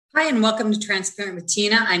Hi, and welcome to Transparent with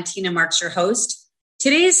Tina. I'm Tina Marks, your host.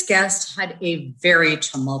 Today's guest had a very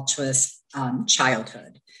tumultuous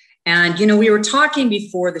childhood. And, we were talking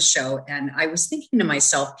before the show, and I was thinking to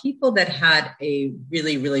myself, people that had a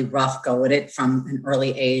really, really rough go at it from an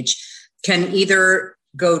early age can either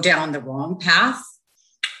go down the wrong path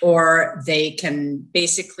or they can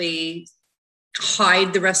basically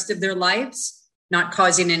hide the rest of their lives, not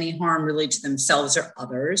causing any harm really to themselves or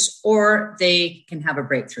others, or they can have a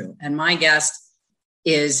breakthrough. And my guest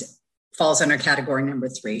falls under category number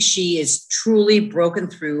 3. She is truly broken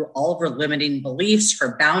through all of her limiting beliefs,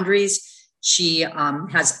 her boundaries. She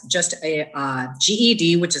has just a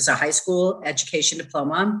GED, which is a high school education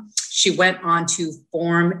diploma. She went on to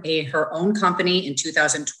form her own company in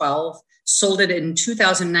 2012, sold it in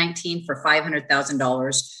 2019 for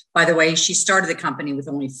 $500,000. By the way, she started the company with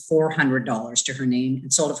only $400 to her name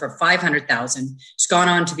and sold it for $500,000. She's gone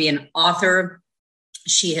on to be an author.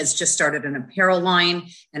 She has just started an apparel line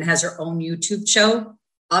and has her own YouTube show.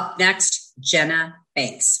 Up next, Jenna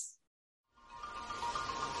Banks.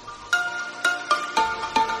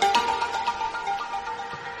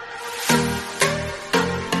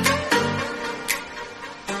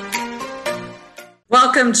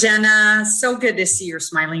 Welcome, Jenna. So good to see your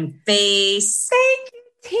smiling face. Thank you,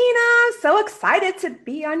 Tina. So excited to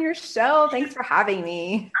be on your show. Thanks for having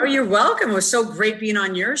me. Oh, you're welcome. It was so great being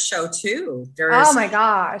on your show, too. Oh, my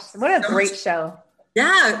gosh. What a great show.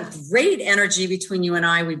 Yeah, great energy between you and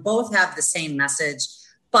I. We both have the same message,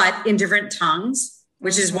 but in different tongues,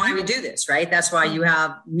 which is why we do this, right? That's why you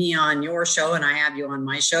have me on your show and I have you on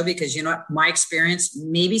my show, because, my experience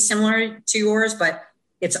may be similar to yours, but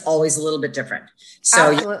it's always a little bit different.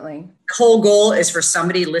 So absolutely. The whole goal is for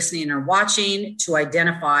somebody listening or watching to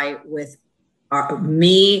identify with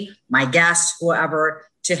me, my guest, whoever,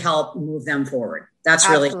 to help move them forward. That's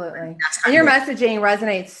really, absolutely. And your messaging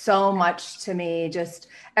resonates so much to me. Just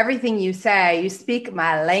everything you say, you speak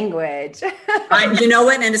my language. You know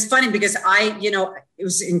what? And it's funny because it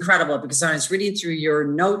was incredible because I was reading through your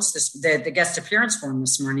notes, the guest appearance form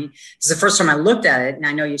this morning. It's the first time I looked at it. And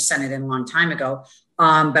I know you sent it in a long time ago.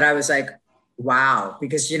 But I was like, wow,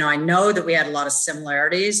 because, I know that we had a lot of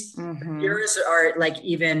similarities. Mm-hmm. Yours are like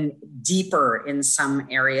even deeper in some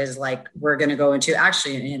areas, like we're going to go into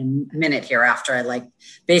actually in a minute here after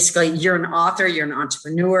basically you're an author, you're an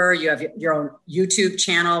entrepreneur, you have your own YouTube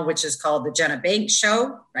channel, which is called The Jenna Banks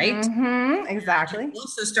Show, right? Mm-hmm, exactly. You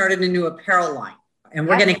also started a new apparel line and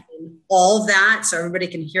we're going to get all of that so everybody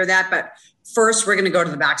can hear that. But first we're going to go to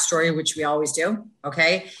the backstory, which we always do.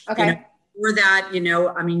 Okay. Okay. For that,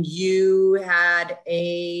 you had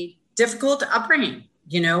a difficult upbringing,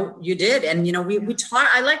 you did. And, we talk,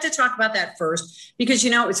 I like to talk about that first because,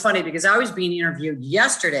 it's funny because I was being interviewed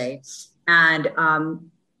yesterday and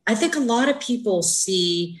I think a lot of people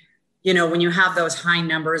see, when you have those high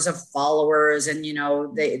numbers of followers and,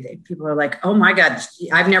 people are like, oh my God,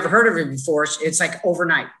 I've never heard of her before. It's like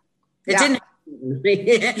overnight. It didn't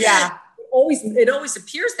happen. Yeah. It always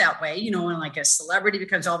appears that way, when like a celebrity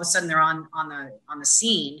becomes all of a sudden they're on the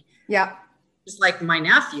scene. Yeah. Just like my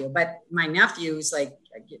nephew, but my nephew is like,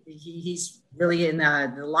 he's really in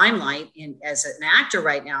the limelight as an actor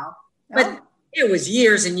right now, but it was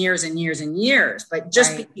years and years and years and years, but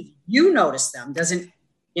just because you notice them doesn't,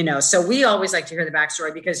 so we always like to hear the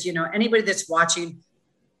backstory because, anybody that's watching,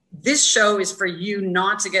 this show is for you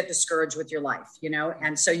not to get discouraged with your life,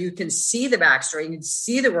 and so you can see the backstory, you can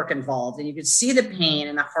see the work involved, and you can see the pain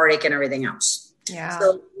and the heartache and everything else. Yeah.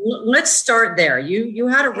 So let's start there. You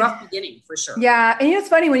had a rough beginning for sure. Yeah. And it's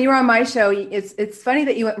funny when you were on my show, it's funny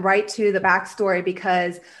that you went right to the backstory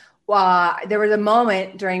because there was a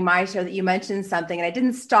moment during my show that you mentioned something and I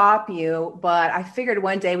didn't stop you, but I figured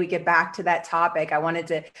one day we get back to that topic. I wanted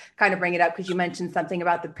to kind of bring it up because you mentioned something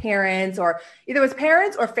about the parents or either it was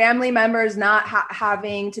parents or family members not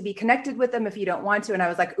having to be connected with them if you don't want to. And I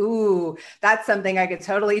was like, ooh, that's something I could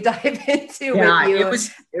totally dive into with you.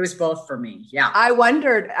 It was both for me. Yeah. I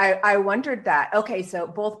wondered that. Okay. So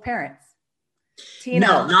both parents. Tina.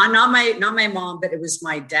 No, not my mom, but it was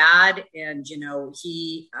my dad. And,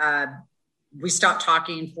 we stopped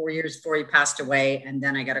talking 4 years before he passed away. And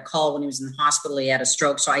then I got a call when he was in the hospital, he had a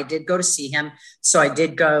stroke. So I did go to see him. So I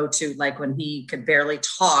did go to when he could barely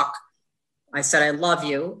talk, I said, I love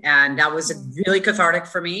you. And that was really cathartic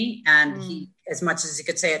for me. And he, as much as he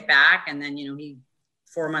could say it back. And then,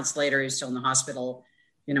 4 months later, he was still in the hospital.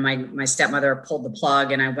 My stepmother pulled the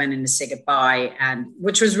plug and I went in to say goodbye, and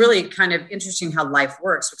which was really kind of interesting how life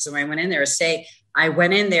works. Because when I went in there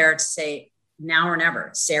to say, now or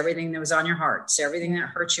never. Say everything that was on your heart. Say everything that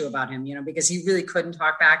hurt you about him, because he really couldn't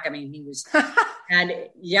talk back. I mean, he was,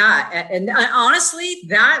 and honestly,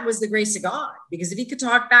 that was the grace of God, because if he could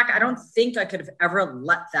talk back, I don't think I could have ever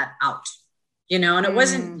let that out, and it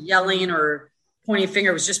wasn't yelling or pointing a finger.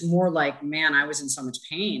 It was just more like, man, I was in so much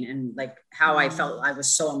pain, and like how I felt I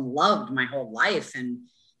was so unloved my whole life. And,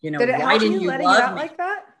 why didn't you love me? Like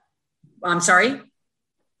that? I'm sorry.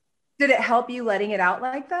 Did it help you letting it out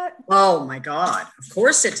like that? Oh my God. Of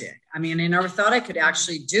course it did. I mean, I never thought I could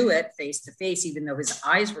actually do it face to face, even though his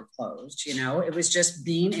eyes were closed. It was just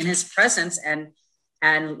being in his presence and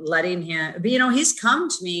letting him, but, he's come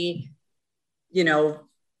to me,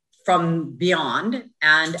 from beyond,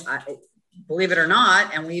 and believe it or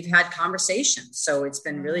not, and we've had conversations. So it's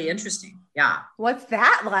been really interesting. Yeah. What's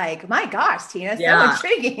that like? My gosh, Tina, so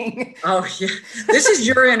intriguing. Oh yeah. This is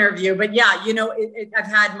your interview, but yeah, I've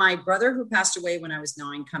had my brother who passed away when I was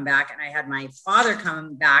 9 come back, and I had my father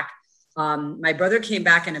come back. My brother came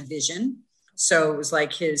back in a vision. So it was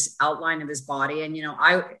like his outline of his body. And,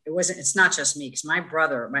 it's not just me, because my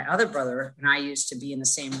other brother and I used to be in the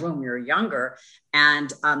same room. We were younger,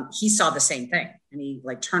 and he saw the same thing, and he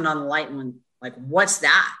like turned on the light and went like, what's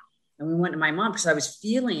that? And we went to my mom, because I was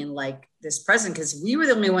feeling like this present, because we were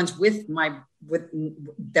the only ones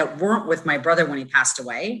that weren't with my brother when he passed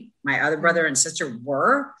away. My other brother and sister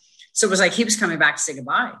were. So it was like he was coming back to say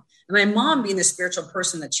goodbye. And my mom, being the spiritual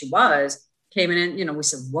person that she was, came in and, we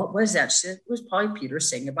said, what was that? She said, it was probably Peter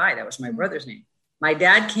saying goodbye. That was my brother's name. My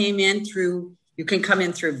dad came in you can come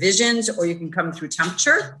in through visions, or you can come through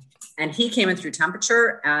temperature. And he came in through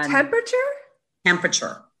temperature. And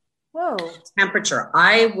Temperature. Whoa. Temperature.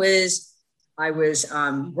 I was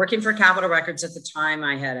working for Capitol Records at the time.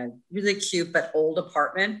 I had a really cute but old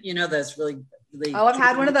apartment, that's really, really. Oh, I've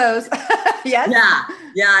had one of those. Yes.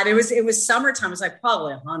 Yeah. And it was summertime. It was like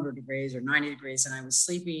probably 100 degrees or 90 degrees. And I was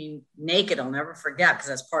sleeping naked. I'll never forget, because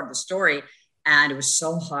that's part of the story. And it was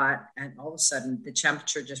so hot. And all of a sudden the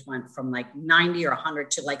temperature just went from like 90 or 100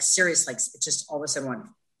 to like serious, like it just all of a sudden went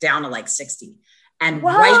down to like 60. And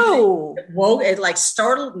it like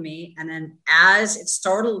startled me. And then as it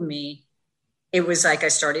startled me, it was like I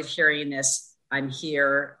started hearing this, I'm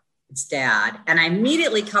here, it's Dad. And I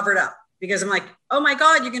immediately covered up, because I'm like, oh my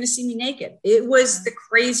God, you're going to see me naked. It was the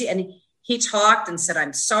crazy. And he talked and said,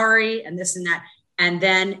 I'm sorry, and this and that. And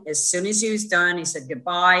then as soon as he was done, he said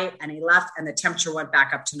goodbye, and he left, and the temperature went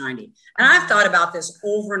back up to 90. And I've thought about this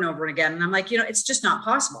over and over again. And I'm like, it's just not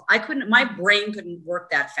possible. my brain couldn't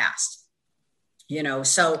work that fast.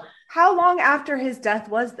 So how long after his death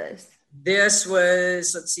was this? This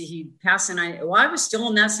was, let's see, he passed in, I was still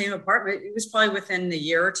in that same apartment. It was probably within a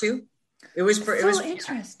year or two. It was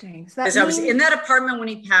interesting. Because I was in that apartment when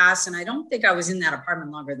he passed, and I don't think I was in that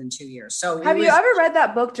apartment longer than 2 years. So have you ever read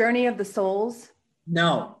that book, Journey of the Souls?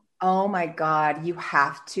 No. Oh my God, you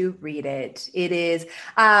have to read it. It is,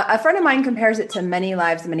 a friend of mine compares it to Many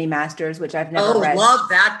Lives, Many Masters, which I've never read. Love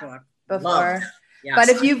that book. Before. Yes. But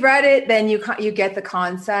if you've read it, then you get the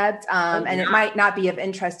concept, and it might not be of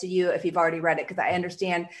interest to you if you've already read it, because I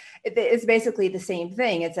understand it's basically the same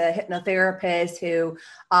thing. It's a hypnotherapist who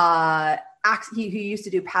who used to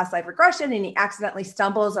do past life regression, and he accidentally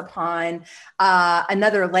stumbles upon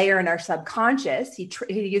another layer in our subconscious. He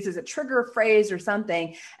uses a trigger phrase or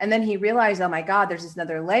something, and then he realized, oh my God, there's this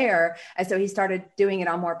another layer. And so he started doing it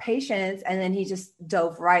on more patients, and then he just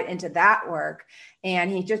dove right into that work.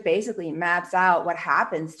 And he just basically maps out what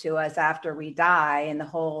happens to us after we die, and the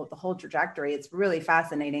whole trajectory. It's really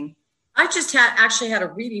fascinating. I just actually had a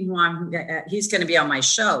reading he's going to be on my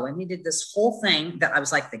show, and he did this whole thing that I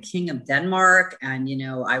was like the king of Denmark. And,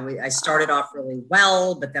 I started off really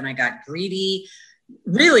well, but then I got greedy.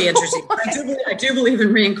 Really interesting. I do believe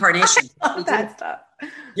in reincarnation. That stuff.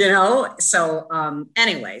 So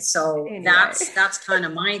anyway, that's kind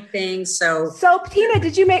of my thing. So Tina,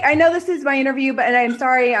 did you I know this is my interview, but I'm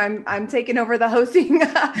sorry, I'm taking over the hosting.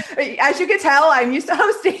 As you can tell, I'm used to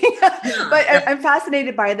hosting, but I'm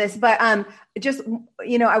fascinated by this. But just,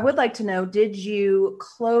 I would like to know, did you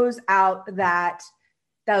close out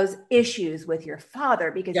those issues with your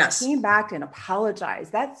father? Because he came back and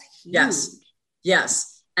apologized. That's huge.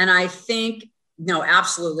 Yes. And I think, no,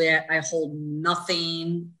 absolutely. I hold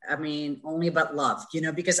nothing. I mean, only but love,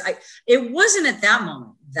 because it wasn't at that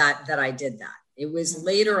moment that I did that. It was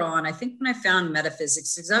later on, I think, when I found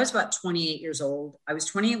metaphysics, because I was about 28 years old. I was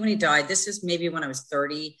 28 when he died. This is maybe when I was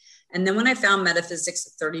 30. And then when I found metaphysics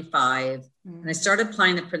at 35, and I started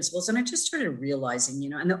applying the principles, and I just started realizing,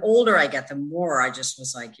 and the older I get, the more I just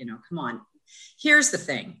was like, come on. Here's the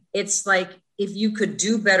thing. It's like, if you could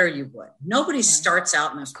do better, you would. Nobody starts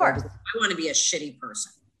out in this world, I want to be a shitty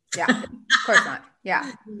person. Yeah. Of course not.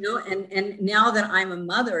 Yeah. And now that I'm a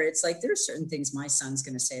mother, it's like there's certain things my son's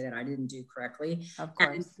going to say that I didn't do correctly. Of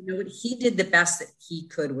course. And what, he did the best that he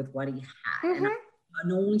could with what he had. Mm-hmm. And I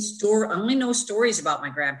only know stories about my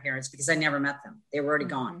grandparents because I never met them. They were already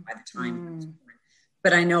gone by the time I was born.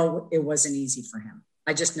 But I know it wasn't easy for him.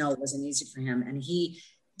 I just know it wasn't easy for him. And he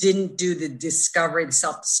didn't do the discovery, the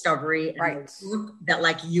self-discovery right. that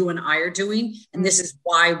like you and I are doing. And this is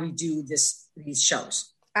why we do these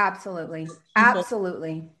shows. Absolutely.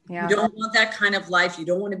 Absolutely. Yeah. You don't want that kind of life. You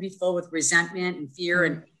don't want to be filled with resentment and fear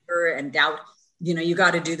and anger and doubt. You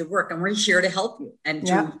got to do the work, and we're here to help you and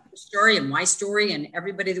do your story and my story and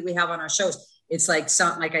everybody that we have on our shows. It's like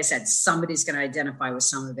like I said, somebody's going to identify with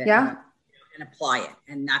some of it and apply it.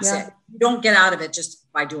 And that's it. You don't get out of it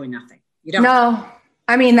just by doing nothing. You don't. No,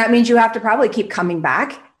 I mean, that means you have to probably keep coming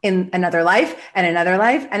back in another life and another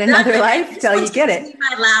life and another life till you get it.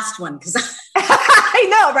 My last one, because I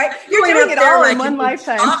know, right? You're doing it all in one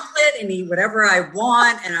lifetime. Chocolate and eat whatever I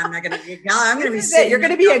want, and I'm not going to. I'm going to be sitting. You're going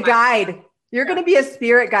to be a guide. You're going to be a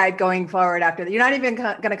spirit guide going forward after that. You're not even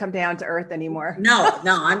going to come down to earth anymore. No,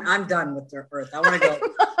 I'm done with the earth. I want to go.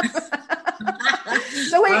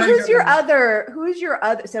 So wait, who's your other?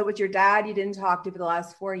 So with your dad, you didn't talk to for the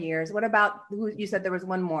last 4 years. What about who? You said there was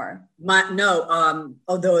one more.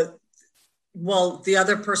 The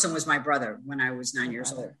other person was my brother when I was 9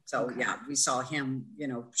 years old. So we saw him,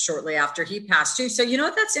 shortly after he passed too. So,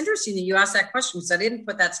 that's interesting that you asked that question. So I didn't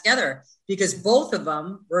put that together because both of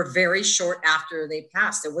them were very short after they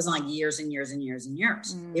passed. It wasn't like years and years and years and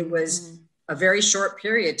years. Mm-hmm. It was a very short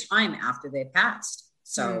period of time after they passed.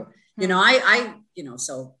 So,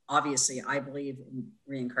 so obviously I believe in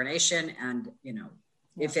reincarnation and,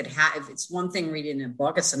 if it's one thing reading a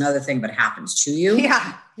book, it's another thing, but it happens to you.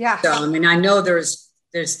 Yeah. Yeah. So, I mean, I know this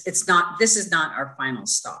is not our final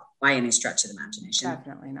stop by any stretch of the imagination.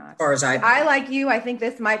 Definitely not. As far as I like you, I think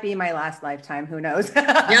this might be my last lifetime. Who knows?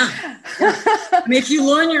 Yeah. I mean, if you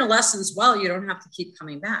learn your lessons well, you don't have to keep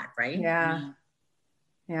coming back. Right. Yeah.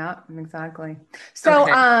 Yeah, exactly.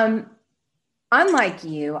 So, unlike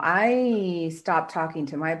you, I stopped talking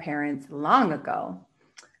to my parents long ago.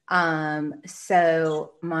 And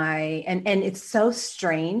it's so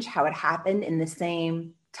strange how it happened in the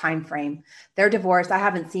same time frame. They're divorced. They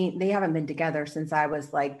haven't been together since I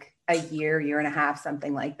was like a year and a half,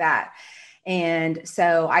 something like that. And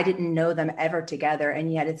so I didn't know them ever together.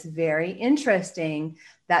 And yet it's very interesting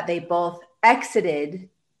that they both exited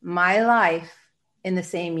my life in the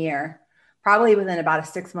same year, probably within about a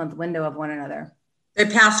 6-month window of one another. They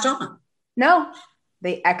passed on. No,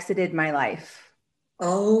 they exited my life.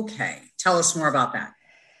 Okay. Tell us more about that.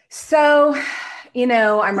 So,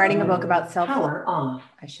 I'm writing a book about self-love.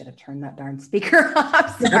 I should have turned that darn speaker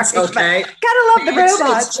off. Sorry, that's okay. Gotta love the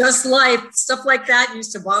robots. It's just life. Stuff like that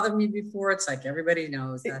used to bother me before. It's like everybody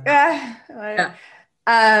knows that.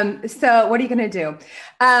 So what are you going to do?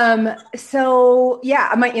 I'm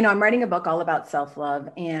writing a book all about self-love,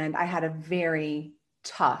 and I had a very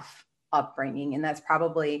tough upbringing. And that's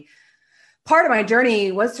probably part of my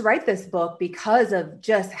journey was to write this book because of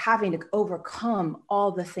just having to overcome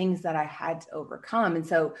all the things that I had to overcome. And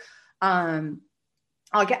so,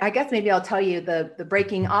 I guess maybe I'll tell you the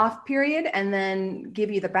breaking off period and then give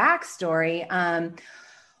you the backstory. My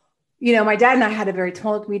dad and I had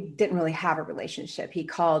we didn't really have a relationship. He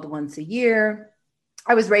called once a year.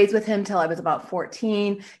 I was raised with him till I was about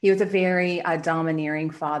 14. He was a very domineering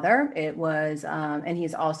father. It was, and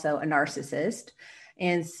he's also a narcissist.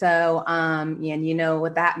 And So, and you know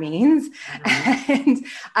what that means.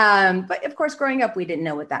 Mm-hmm. But of course, growing up, we didn't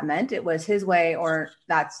know what that meant. It was his way, or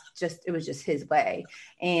it was just his way.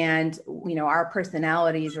 And, our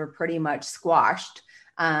personalities were pretty much squashed.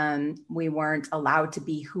 We weren't allowed to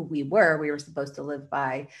be who we were. We were supposed to live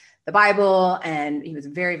by the Bible, and he was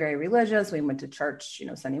very, very religious. We went to church,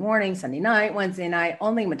 Sunday morning, Sunday night, Wednesday night,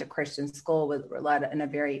 only went to Christian school. We were led in a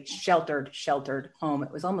very sheltered home.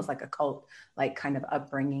 It was almost like a cult, like kind of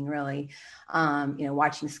upbringing, really.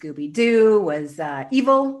 Watching Scooby-Doo was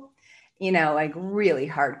evil, like really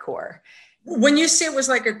hardcore. When you say it was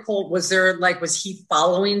like a cult, was he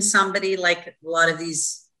following somebody like a lot of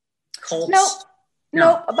these cults?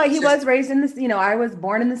 No, but he was raised in this, I was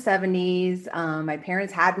born in the 70s. My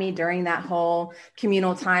parents had me during that whole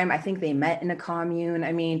communal time. I think they met in a commune.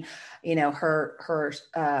 I mean,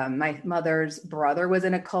 my mother's brother was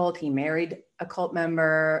in a cult. He married a cult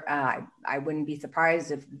member. I wouldn't be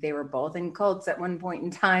surprised if they were both in cults at one point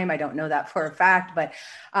in time. I don't know that for a fact, but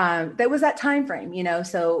that was that time frame,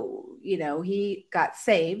 So, he got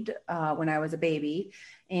saved when I was a baby,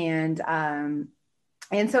 and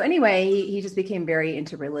And so anyway, he just became very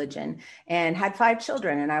into religion and had 5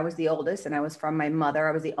 children. And I was the oldest, and I was from my mother.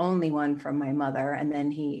 I was the only one from my mother. And then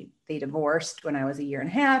they divorced when I was 1.5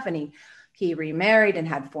 years, and he remarried and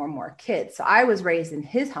had 4 more kids. So I was raised in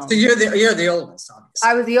his home. So you're the oldest, obviously.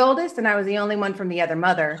 I was the oldest, and I was the only one from the other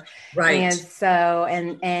mother. Right.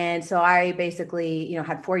 And so I basically,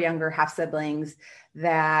 had 4 younger half siblings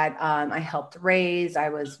that I helped raise. I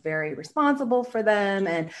was very responsible for them.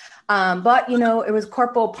 But it was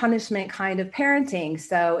corporal punishment kind of parenting.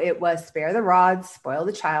 So it was spare the rod, spoil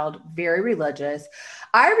the child, very religious.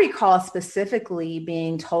 I recall specifically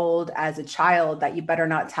being told as a child that you better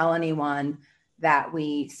not tell anyone that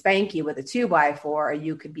we spank you with a 2x4 or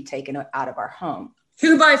you could be taken out of our home.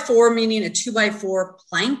 2x4 meaning a 2x4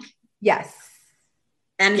 plank? Yes.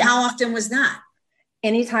 And how often was that?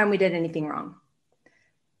 Anytime we did anything wrong.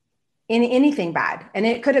 Anything bad. And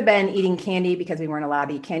it could have been eating candy because we weren't allowed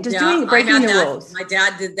to eat candy. Breaking the rules. My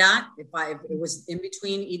dad did that. If it was in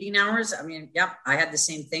between eating hours, I had the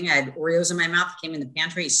same thing. I had Oreos in my mouth. I came in the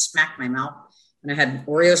pantry, he smacked my mouth, and I had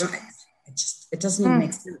Oreos. It doesn't even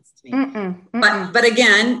make sense to me. But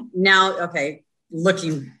again, now, okay,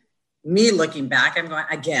 looking back, I'm going,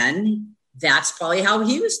 again, that's probably how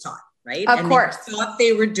he was taught, right? Of course. They thought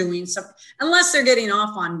they were doing something, unless they're getting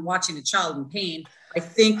off on watching a child in pain. I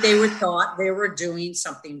think they thought they were doing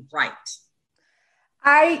something right.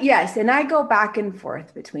 Yes. And I go back and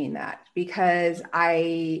forth between that because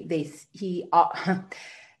the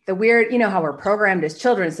weird, how we're programmed as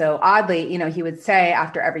children. So oddly, he would say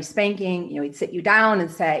after every spanking, he'd sit you down and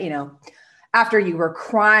say, after you were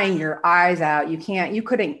crying your eyes out,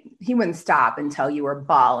 he wouldn't stop until you were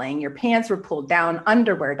bawling. Your pants were pulled down,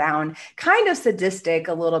 underwear down, kind of sadistic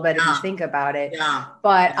a little bit if you think about it. Yeah.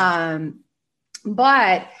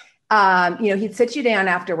 But he'd sit you down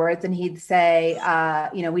afterwards and he'd say,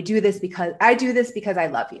 we do this because I do this because I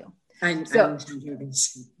love you. How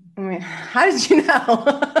did you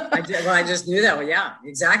know? I just knew that. Well, yeah,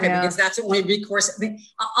 exactly. Yeah. Because that's the only recourse.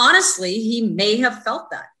 Honestly, he may have felt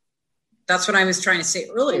that. That's what I was trying to say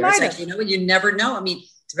earlier. It's like, you never know.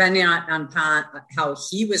 Depending on how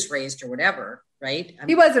he was raised or whatever, right?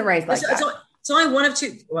 He wasn't raised like that. It's only one of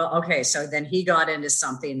two. Well, okay. So then he got into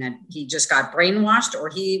something that he just got brainwashed, or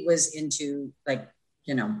he was into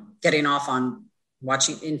getting off on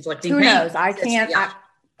inflicting pain. Who knows? I can't, yeah.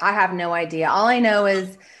 I have no idea. All I know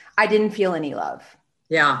is I didn't feel any love.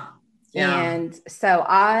 Yeah. And so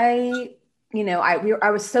I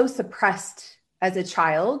was so suppressed as a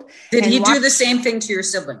child. Did he do the same thing to your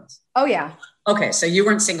siblings? Oh yeah. Okay. So you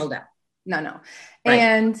weren't singled out. No. Right.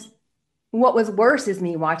 And what was worse is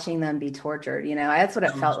me watching them be tortured. That's what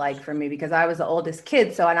it felt like for me because I was the oldest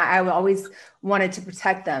kid. So, and I always wanted to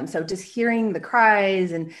protect them. So just hearing the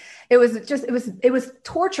cries, and it was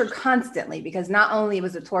torture constantly, because not only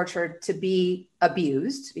was it torture to be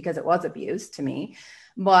abused, because it was abuse to me,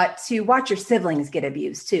 but to watch your siblings get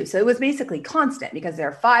abused too. So it was basically constant because there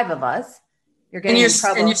are 5 of us. You're getting in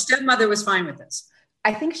trouble. And your stepmother was fine with this?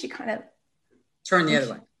 I think she kind of turned the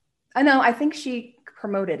other way. I think she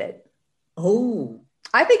promoted it. Oh,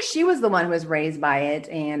 I think she was the one who was raised by it.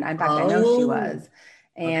 And in fact, I know she was.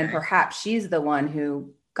 And perhaps she's the one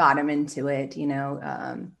who got him into it,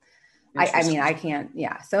 I can't.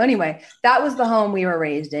 Yeah. So anyway, that was the home we were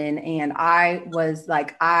raised in. And I was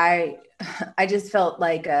like, I just felt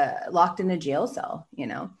like locked in a jail cell,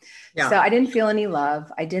 Yeah. So I didn't feel any love.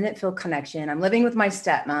 I didn't feel connection. I'm living with my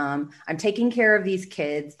stepmom. I'm taking care of these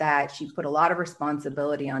kids that she put a lot of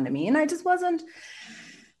responsibility onto me. And I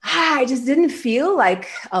just didn't feel like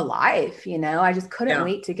alive, I just couldn't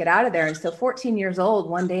wait to get out of there. And so 14 years old,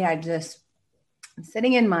 one day I'm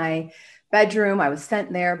sitting in my bedroom. I was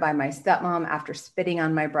sent there by my stepmom after spitting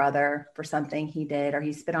on my brother for something he did, or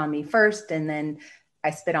he spit on me first. And then I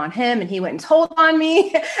spit on him and he went and told on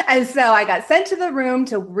me. And so I got sent to the room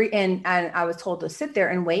and I was told to sit there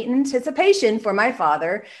and wait in anticipation for my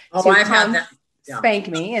father to come spank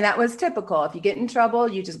me. And that was typical. If you get in trouble,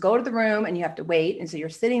 you just go to the room and you have to wait. And so you're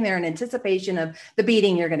sitting there in anticipation of the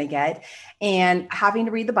beating you're going to get and having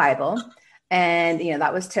to read the Bible. And,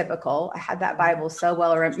 that was typical. I had that Bible so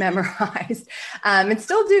well memorized and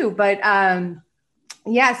still do. But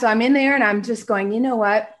so I'm in there and I'm just going, you know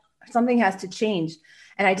what? Something has to change.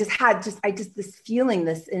 And I just had this feeling,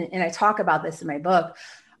 and I talk about this in my book,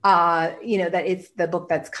 that it's the book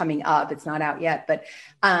that's coming up. It's not out yet, but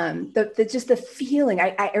the feeling,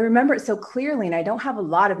 I remember it so clearly, and I don't have a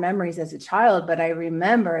lot of memories as a child, but I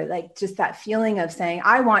remember like just that feeling of saying,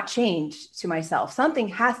 I want change to myself. Something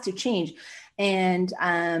has to change. And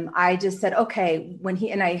I just said, okay, when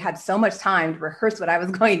he and I had so much time to rehearse what I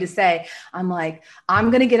was going to say, I'm like,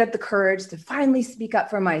 I'm going to get up the courage to finally speak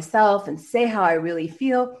up for myself and say how I really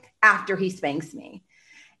feel after he spanks me.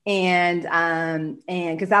 And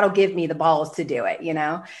because that'll give me the balls to do it,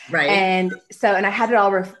 Right. And I had it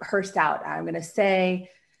all rehearsed out. I'm going to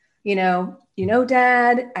say,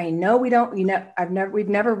 Dad, I know we've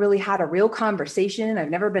never really had a real conversation. I've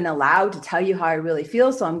never been allowed to tell you how I really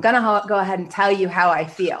feel. So I'm going to go ahead and tell you how I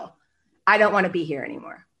feel. I don't want to be here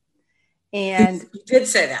anymore. And you did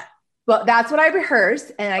say that. Well, that's what I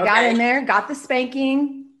rehearsed. And I got in there, got the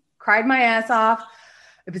spanking, cried my ass off.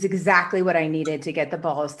 It was exactly what I needed to get the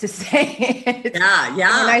balls to say it.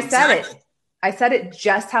 Yeah. And I said it. I said it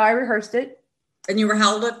just how I rehearsed it. And you were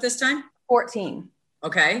how old at this time? 14.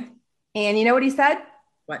 Okay. And you know what he said?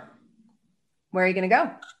 What? Where are you going to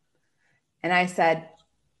go? And I said,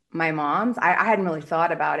 my mom's. I hadn't really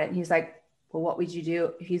thought about it. And he's like, well, what would you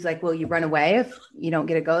do? He's like, will you run away if you don't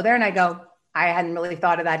get to go there? And I go, I hadn't really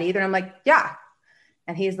thought of that either. And I'm like, yeah.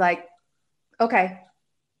 And he's like, okay.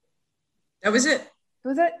 That was it. That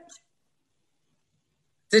was it.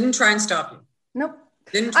 Didn't try and stop you. Nope.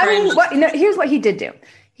 Didn't try. Here's what he did do.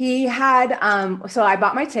 He had, so I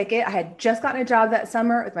bought my ticket. I had just gotten a job that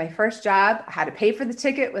summer. It was my first job. I had to pay for the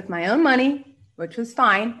ticket with my own money, which was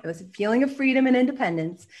fine. It was a feeling of freedom and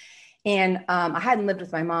independence. And I hadn't lived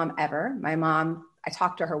with my mom ever. My mom, I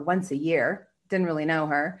talked to her once a year, didn't really know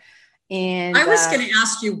her. And I was going to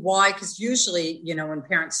ask you why, because usually, when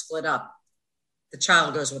parents split up, the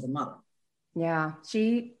child goes with the mother. Yeah,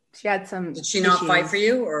 she had some. Did she not issues. Fight for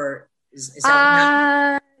you, or is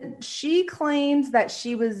that she claims that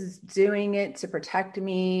she was doing it to protect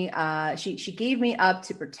me. She gave me up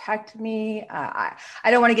to protect me. I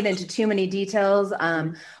don't want to get into too many details,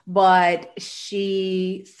 but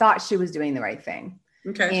she thought she was doing the right thing.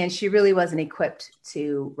 Okay. And she really wasn't equipped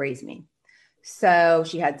to raise me. So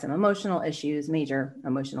she had some emotional issues, major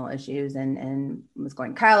emotional issues, and was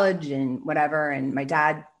going to college and whatever. And my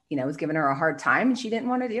dad, was giving her a hard time and she didn't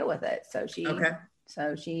want to deal with it. So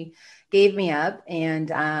she gave me up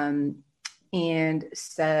and I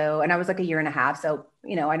was like a year and a half. So,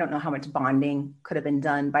 I don't know how much bonding could have been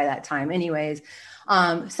done by that time anyways.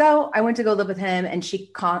 So I went to go live with him and she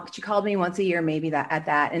called me once a year, maybe at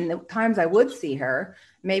that. And the times I would see her,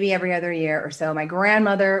 maybe every other year or so, my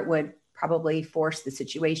grandmother would probably force the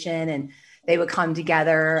situation and they would come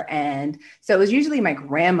together. And so it was usually my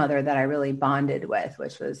grandmother that I really bonded with,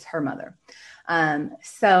 which was her mother.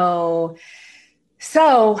 So,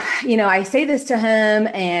 I say this to him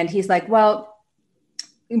and he's like, well,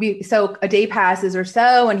 so a day passes or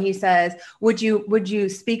so. And he says, would you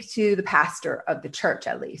speak to the pastor of the church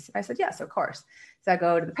at least? And I said, yes, of course. So I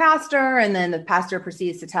go to the pastor and then the pastor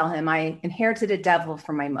proceeds to tell him I inherited a devil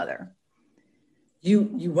from my mother.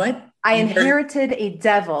 You what? I inherited a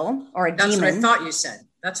devil or a demon. That's what I thought you said.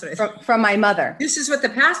 That's what I thought. From my mother. This is what the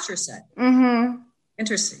pastor said. Mm-hmm.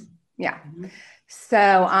 Interesting. Yeah. Mm-hmm. So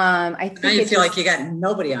I think now you feel like you got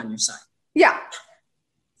nobody on your side. Yeah.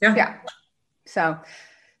 So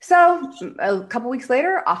a couple weeks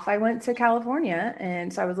later, off I went to California.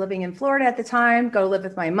 And so I was living in Florida at the time, go live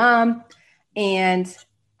with my mom. And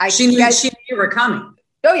she knew you were coming.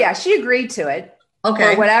 Oh yeah. She agreed to it.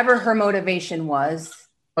 Okay. Or whatever her motivation was.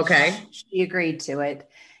 Okay. She agreed to it.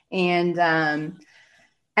 And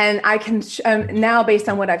I can now, based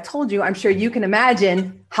on what I've told you, I'm sure you can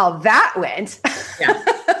imagine how that went. Yeah.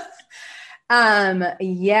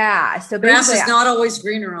 Yeah. So grass is not always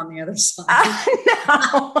greener on the other side.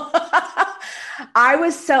 No. I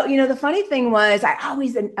was so, the funny thing was I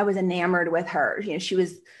was enamored with her. She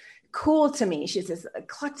was cool to me. She's this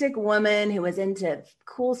eclectic woman who was into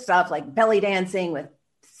cool stuff like belly dancing with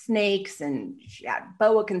snakes, and she had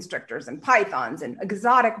boa constrictors and pythons and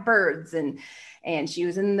exotic birds, and she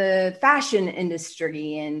was in the fashion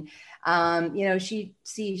industry, and she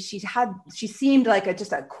seemed like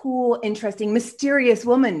just a cool, interesting, mysterious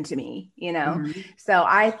woman to me, Mm-hmm. So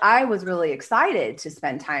I was really excited to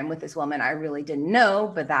spend time with this woman I really didn't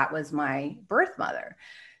know, but that was my birth mother.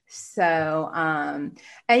 So, and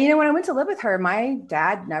when I went to live with her, my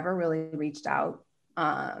dad never really reached out,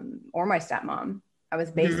 or my stepmom. I was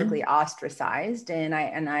basically ostracized, and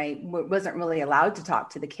I wasn't really allowed to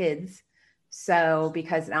talk to the kids. So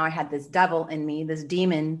because now I had this devil in me, this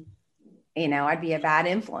demon, I'd be a bad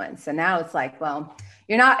influence. And now it's like, well,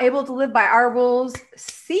 you're not able to live by our rules.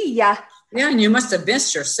 See ya. Yeah. And you must have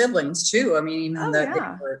missed your siblings too. I mean,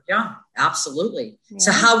 yeah, absolutely. Yeah.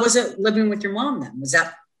 So how was it living with your mom then?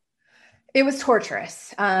 It was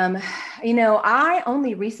torturous. I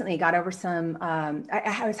only recently got over some,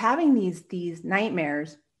 I was having these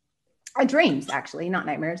nightmares dreams, actually, not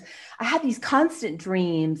nightmares. I had these constant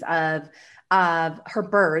dreams of her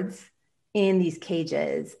birds in these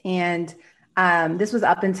cages. And this was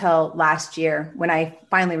up until last year when I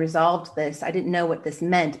finally resolved this. I didn't know what this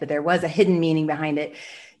meant, but there was a hidden meaning behind it.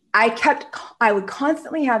 I would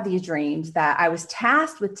constantly have these dreams that I was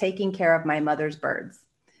tasked with taking care of my mother's birds,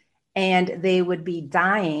 and they would be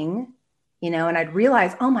dying, and I'd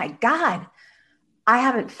realize, oh my God, I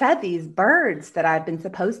haven't fed these birds that I've been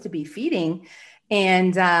supposed to be feeding.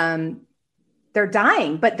 And they're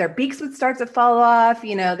dying, but their beaks would start to fall off,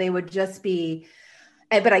 they would just be,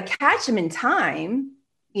 but I catch them in time,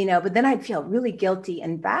 but then I'd feel really guilty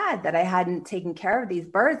and bad that I hadn't taken care of these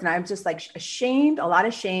birds. And I'm just like ashamed, a lot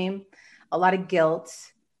of shame, a lot of guilt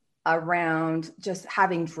around just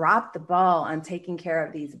having dropped the ball on taking care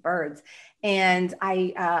of these birds. And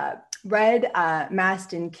I read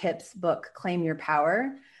Mastin Kipp's book, Claim Your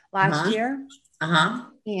Power, last year.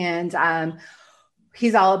 And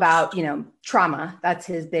he's all about, trauma. That's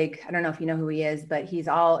his big, I don't know if you know who he is, but he's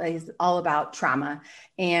all about trauma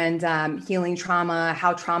and healing trauma,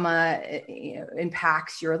 how trauma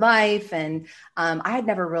impacts your life. And I had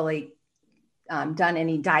never really done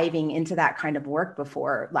any diving into that kind of work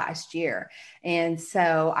before last year. And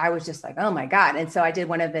so I was just like, oh my God. And so I did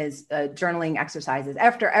one of his journaling exercises.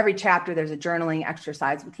 After every chapter, there's a journaling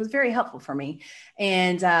exercise, which was very helpful for me.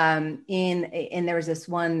 And there was this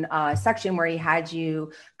one section where he had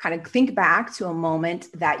you kind of think back to a moment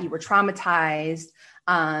that you were traumatized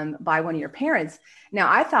by one of your parents. Now,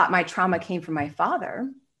 I thought my trauma came from my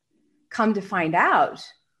father. Come to find out,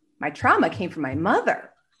 my trauma came from my mother.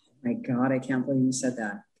 My God, I can't believe you said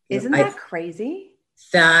that. Isn't that crazy?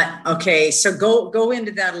 Okay. So go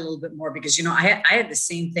into that a little bit more, because, I had the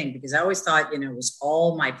same thing, because I always thought, it was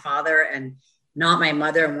all my father and not my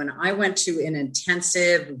mother. And when I went to an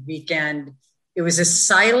intensive weekend, it was a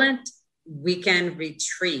silent weekend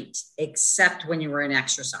retreat, except when you were in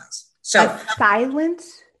exercise. So a silent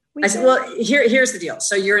weekend? I said, well, here's the deal.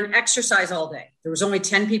 So you're in exercise all day. There was only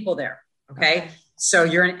 10 people there. Okay. So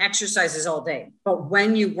you're in exercises all day. But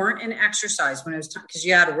when you weren't in exercise, when it was time, because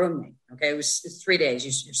you had a roommate, okay, it's 3 days,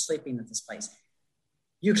 you're sleeping at this place.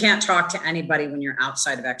 You can't talk to anybody when you're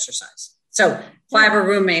outside of exercise. So if I have a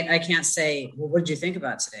roommate, I can't say, well, what did you think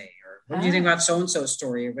about today? Or what did you think about so-and-so's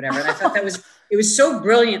story or whatever? And I thought it was so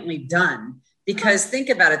brilliantly done, because think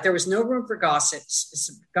about it. There was no room for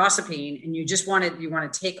gossiping, and you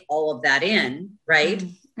want to take all of that in, right?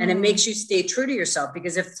 Mm-hmm. And it makes you stay true to yourself,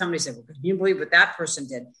 because if somebody said, well, can you believe what that person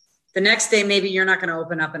did? The next day, maybe you're not going to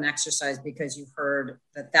open up an exercise because you heard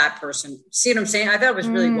that person, see what I'm saying? I thought it was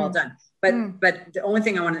really well done. But the only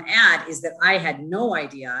thing I want to add is that I had no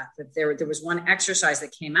idea that there was one exercise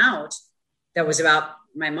that came out that was about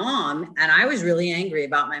my mom. And I was really angry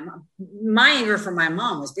about my mom. My anger for my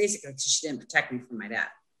mom was basically because she didn't protect me from my dad.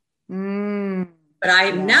 But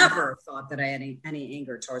I never thought that I had any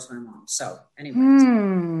anger towards my mom. So anyways.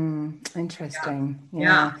 Interesting.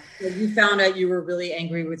 Yeah. So you found out you were really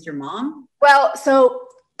angry with your mom? Well, so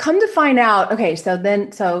come to find out. Okay. So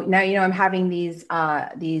now, I'm having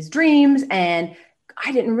these dreams, and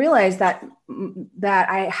I didn't realize that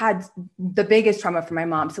I had the biggest trauma from my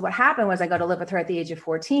mom. So what happened was I got to live with her at the age of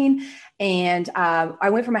 14. And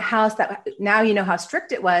I went from a house that, now you know how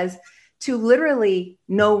strict it was, to literally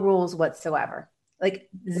no rules whatsoever. Like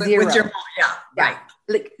zero. With your mom, right.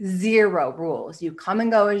 Like zero rules. You come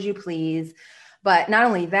and go as you please. But not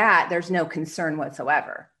only that, there's no concern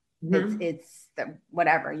whatsoever. Mm-hmm. It's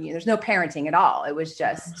whatever. There's no parenting at all. It was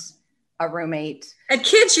just a roommate. And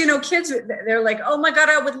kids, they're like, oh my God,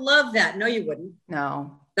 I would love that. No, you wouldn't.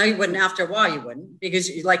 No, you wouldn't. After a while, you wouldn't,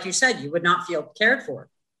 because like you said, you would not feel cared for.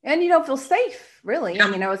 And you don't feel safe, really. Yeah. I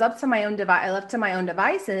mean, I was up to my own I left to my own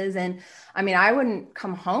devices. And I mean, I wouldn't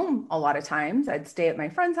come home a lot of times. I'd stay at my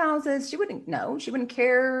friends' houses. She wouldn't know. She wouldn't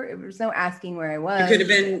care. There was no asking where I was. You could have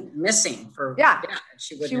been missing for. Yeah.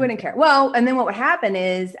 She wouldn't care. Well, and then what would happen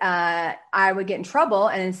is I would get in trouble.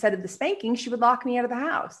 And instead of the spanking, she would lock me out of the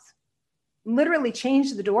house. Literally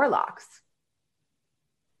change the door locks.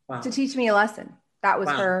 Wow. To teach me a lesson. That was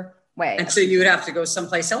her way. And so you would have to go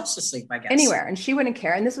someplace else to sleep, I guess. Anywhere. And she wouldn't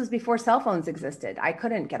care. And this was before cell phones existed. I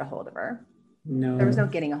couldn't get a hold of her. No. There was no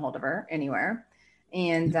getting a hold of her anywhere.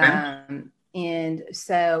 And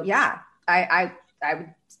so, I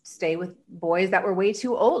would stay with boys that were way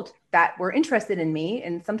too old, that were interested in me,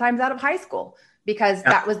 and sometimes out of high school, because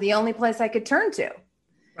that was the only place I could turn to.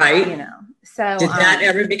 Right. So did that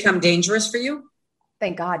ever become dangerous for you?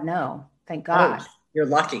 Thank God. No, thank God. Oh, you're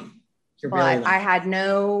lucky. But I had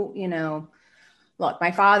no, look,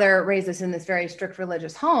 my father raised us in this very strict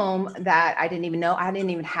religious home that I didn't even know. I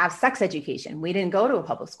didn't even have sex education. We didn't go to a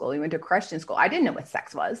public school. We went to a Christian school. I didn't know what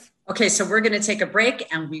sex was. Okay, so we're going to take a break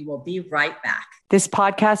and we will be right back. This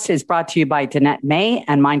podcast is brought to you by Danette May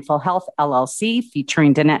and Mindful Health LLC,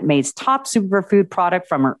 featuring Danette May's top superfood product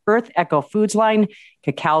from her Earth Echo Foods line,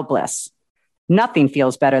 Cacao Bliss. Nothing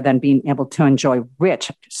feels better than being able to enjoy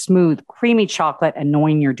rich, smooth, creamy chocolate and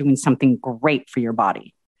knowing you're doing something great for your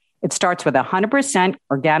body. It starts with 100%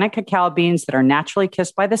 organic cacao beans that are naturally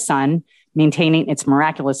kissed by the sun, maintaining its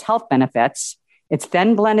miraculous health benefits. It's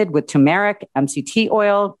then blended with turmeric, MCT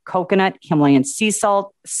oil, coconut, Himalayan sea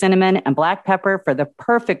salt, cinnamon, and black pepper for the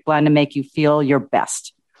perfect blend to make you feel your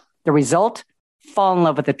best. The result? Fall in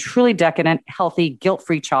love with a truly decadent, healthy,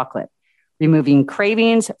 guilt-free chocolate, removing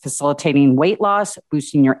cravings, facilitating weight loss,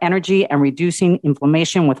 boosting your energy, and reducing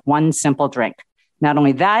inflammation with one simple drink. Not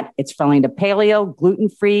only that, it's friendly to paleo,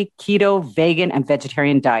 gluten-free, keto, vegan, and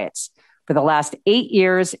vegetarian diets. For the last 8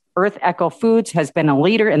 years, Earth Echo Foods has been a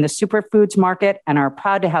leader in the superfoods market and are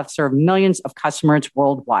proud to have served millions of customers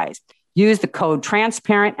worldwide. Use the code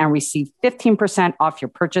TRANSPARENT and receive 15% off your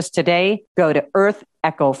purchase today. Go to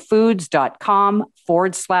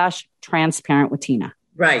earthechofoods.com/transparent with Tina.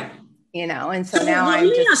 Right. And so now let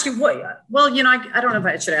me ask you what, well, I don't know if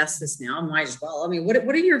I should ask this now. I might as well. I mean, what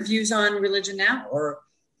are your views on religion now or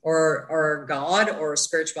God or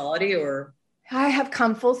spirituality or? I have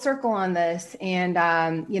come full circle on this. And,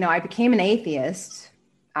 I became an atheist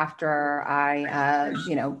after I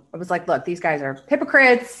was like, look, these guys are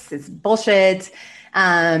hypocrites. It's bullshit.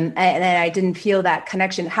 And I didn't feel that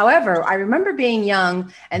connection. However, I remember being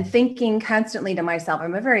young and thinking constantly to myself,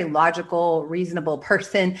 I'm a very logical, reasonable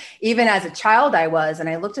person. Even as a child, I was, and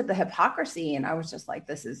I looked at the hypocrisy and I was just like,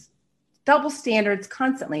 this is double standards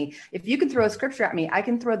constantly. If you can throw a scripture at me, I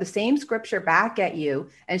can throw the same scripture back at you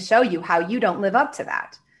and show you how you don't live up to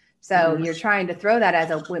that. So you're trying to throw that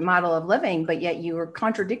as a model of living, but yet you were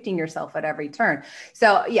contradicting yourself at every turn.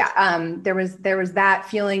 So there was that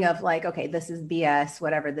feeling of like, okay, this is BS,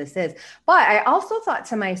 whatever this is. But I also thought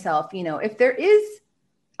to myself, if there is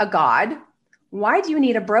a God, why do you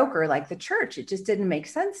need a broker like the church? It just didn't make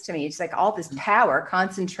sense to me. It's like all this power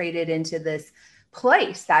concentrated into this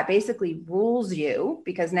place that basically rules you,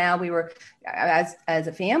 because now we were, as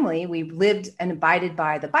a family, we lived and abided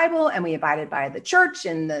by the Bible and we abided by the church,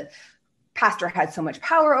 and the pastor had so much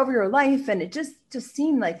power over your life. And it just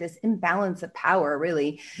seemed like this imbalance of power,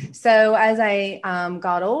 really. So as I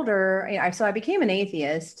got older, I became an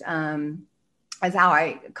atheist, as how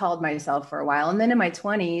I called myself for a while. And then in my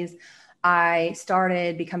 20s, I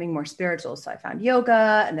started becoming more spiritual. So I found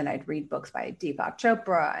yoga, and then I'd read books by Deepak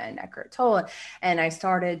Chopra and Eckhart Tolle. And I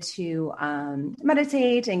started to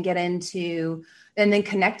meditate and get into, and then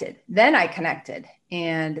connected. Then I connected.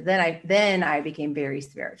 And then I became very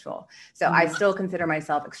spiritual. So I still consider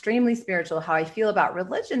myself extremely spiritual. How I feel about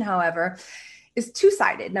religion, however, is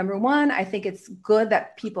two-sided. Number one, I think it's good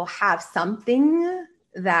that people have something,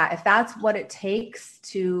 that if that's what it takes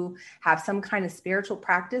to have some kind of spiritual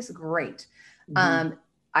practice, great.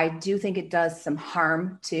 I do think it does some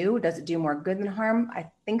harm too. Does it do more good than harm?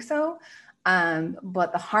 I think so.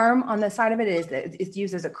 But the harm on the side of it is that it's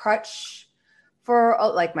used as a crutch for,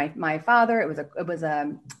 like my father.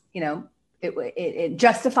 It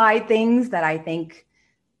justified things that I think,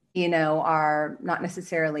 are not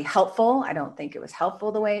necessarily helpful. I don't think it was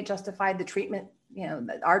helpful the way it justified the treatment,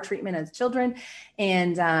 our treatment as children.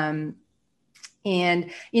 And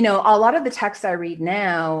a lot of the texts I read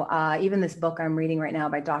now, even this book I'm reading right now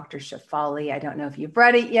by Dr. Shefali, I don't know if you've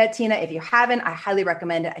read it yet, Tina. If you haven't, I highly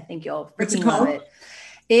recommend it. I think you'll freaking love it.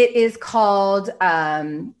 It is called A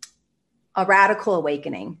Radical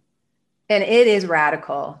Awakening. And it is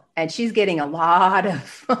radical. And she's getting a lot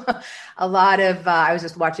of, I was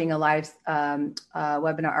just watching a live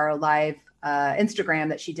webinar, or a live Instagram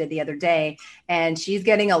that she did the other day, and she's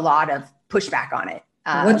getting a lot of pushback on it.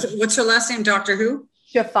 What's her last name? Dr. who?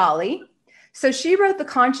 Shefali. So she wrote The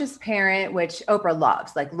Conscious Parent, which Oprah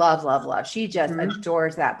loves, like love. She just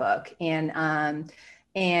adores that book. And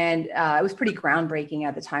it was pretty groundbreaking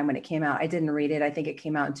at the time when it came out. I didn't read it. I think it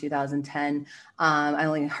came out in 2010. I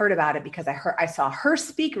only heard about it because I saw her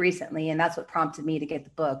speak recently, and that's what prompted me to get the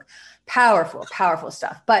book. Powerful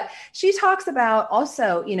stuff. But she talks about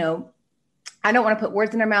also, I don't want to put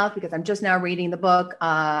words in her mouth because I'm just now reading the book.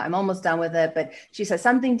 I'm almost done with it, but she says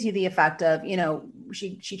something to the effect of,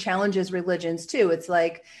 she challenges religions too. It's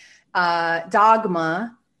like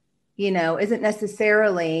dogma, isn't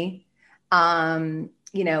necessarily, I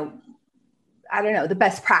don't know, the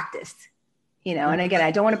best practice. And again,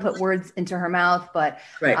 I don't want to put words into her mouth, but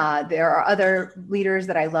right. There are other leaders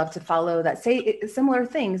that I love to follow that say similar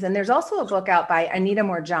things. And there's also a book out by Anita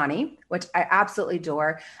Moorjani, which I absolutely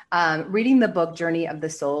adore. Reading the book Journey of the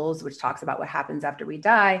Souls, which talks about what happens after we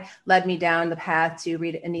die, led me down the path to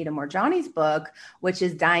read Anita Moorjani's book, which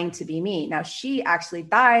is Dying to Be Me. Now, she actually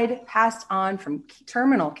passed on from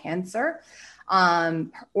terminal cancer,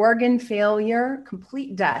 organ failure,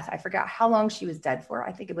 complete death. I forgot how long she was dead for.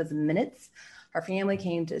 I think it was minutes. Her family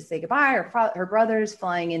came to say goodbye. Her brother's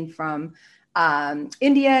flying in from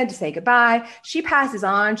India to say goodbye. She passes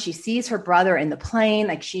on. She sees her brother in the plane.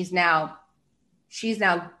 Like she's now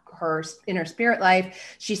her in her spirit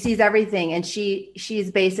life. She sees everything. And she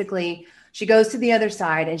goes to the other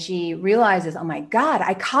side and she realizes, oh my God,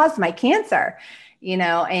 I caused my cancer,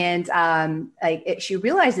 and she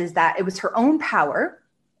realizes that it was her own power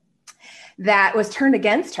that was turned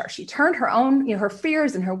against her. She turned her own, her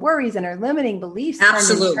fears and her worries and her limiting beliefs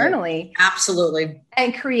internally. Absolutely.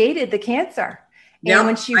 And created the cancer. Yep. And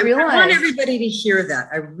when she realized, I want everybody to hear that.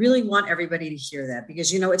 I really want everybody to hear that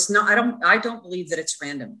because, it's not, I don't believe that it's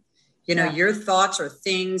random. Your thoughts are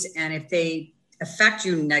things. And if they affect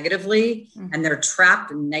you negatively and they're trapped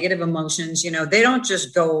in negative emotions, they don't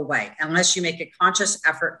just go away unless you make a conscious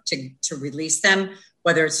effort to release them,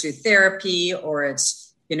 whether it's through therapy or it's,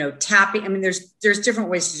 tapping. I mean, there's different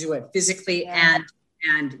ways to do it physically and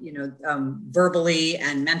verbally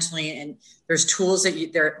and mentally. And there's tools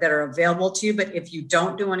that are available to you. But if you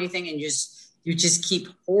don't do anything and you just keep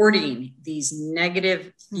hoarding these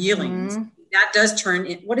negative feelings, that does turn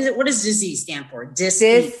in. What does disease stand for?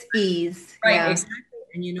 Dis-ease. Right. Yeah. Exactly.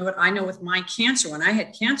 And you know what? I know with my cancer, when I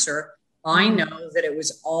had cancer, I know that it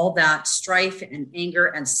was all that strife and anger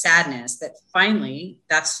and sadness that finally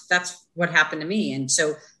that's what happened to me. And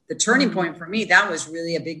so the turning point for me, that was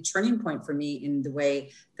really a big turning point for me in the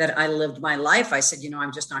way that I lived my life. I said,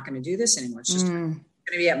 I'm just not going to do this anymore. It's just going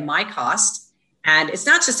to be at my cost. And it's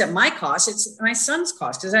not just at my cost, it's my son's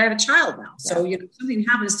cost because I have a child now. So, if something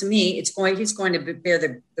happens to me, he's going to bear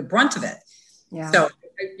the brunt of it. Yeah. So,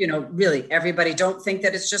 really everybody don't think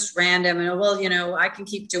that it's just random and, I can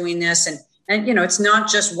keep doing this. And, it's not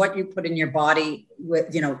just what you put in your body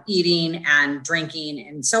with, eating and drinking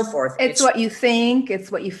and so forth. It's what you think.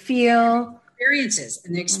 It's what you feel. Experiences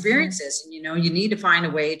and the experiences. And, you need to find a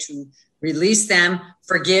way to release them,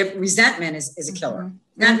 forgive. Resentment is a killer.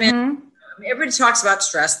 Resentment. Everybody talks about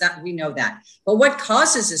stress, that we know that. But what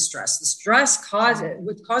causes the stress?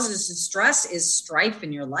 What causes the stress is strife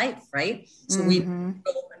in your life, right? So we go and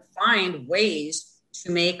find ways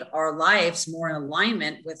to make our lives more in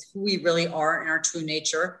alignment with who we really are in our true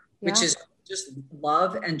nature, which is just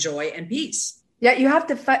love and joy and peace. Yeah, you have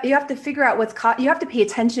to figure out you have to pay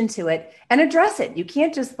attention to it and address it. You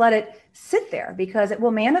can't just let it sit there because it will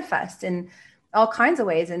manifest in all kinds of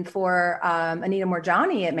ways. And for Anita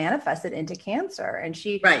Moorjani, it manifested into cancer. And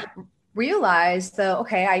she realized,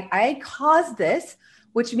 I caused this,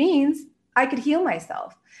 which means I could heal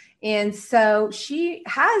myself. And so she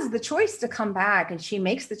has the choice to come back, and she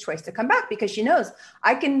makes the choice to come back because she knows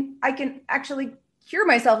I can actually cure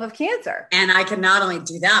myself of cancer. And I can not only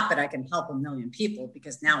do that, but I can help 1 million people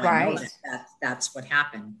because now I know that's what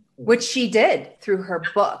happened. Which she did through her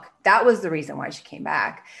book. That was the reason why she came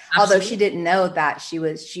back. Absolutely. Although she didn't know that she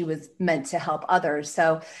was meant to help others.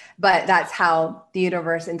 So, but that's how the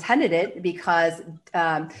universe intended it because,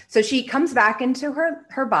 so she comes back into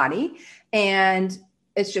her body and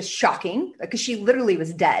it's just shocking because she literally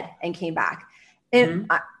was dead and came back.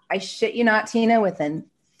 And I shit you not, Tina, within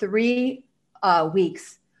 3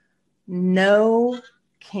 weeks, no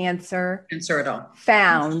cancer at all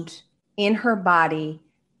found in her body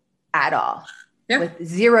at all with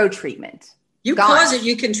zero treatment. You cause it,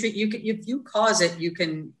 you can treat, if you cause it, you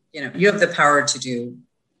can, you have the power to do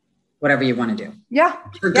whatever you want to do. Yeah.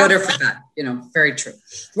 For good or for bad, very true.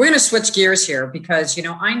 We're going to switch gears here because,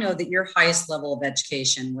 I know that your highest level of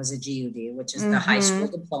education was a GED, which is the high school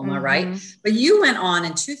diploma, right? But you went on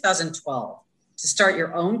in 2012 to start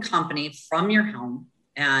your own company from your home.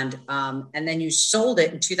 And then you sold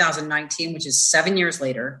it in 2019, which is 7 years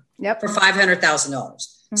later for $500,000.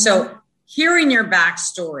 So hearing your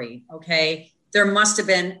backstory, there must have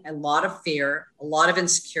been a lot of fear, a lot of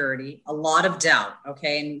insecurity, a lot of doubt.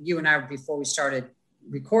 And you and I, before we started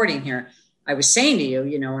recording here, I was saying to you,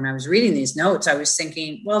 when I was reading these notes, I was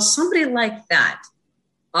thinking, well, somebody like that,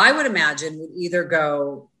 I would imagine would either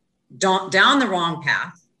go down the wrong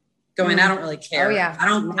path, going, I don't really care. I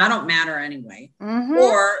don't matter anyway.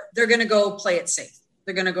 Or they're going to go play it safe.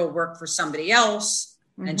 They're going to go work for somebody else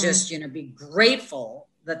and just, be grateful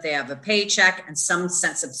that they have a paycheck and some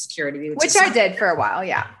sense of security. Which I did for a while.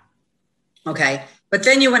 Yeah. Okay. But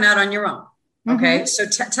then you went out on your own. Okay. Mm-hmm. So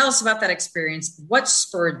tell us about that experience. What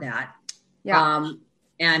spurred that? Yeah.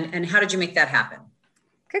 And how did you make that happen?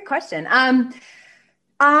 Good question.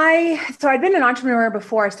 I'd been an entrepreneur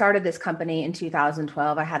before I started this company in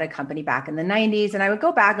 2012. I had a company back in the 90s, and I would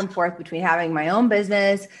go back and forth between having my own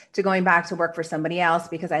business to going back to work for somebody else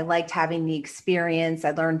because I liked having the experience.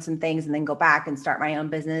 I learned some things and then go back and start my own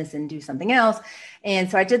business and do something else.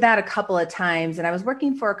 And so I did that a couple of times, and I was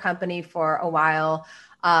working for a company for a while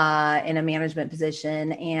in a management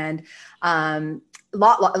position, and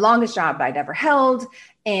longest job I'd ever held.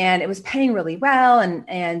 And it was paying really well.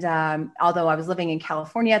 And although I was living in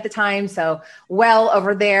California at the time, so well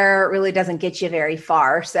over there really doesn't get you very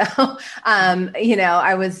far. So,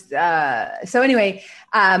 I was, so anyway,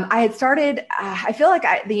 I had started, I feel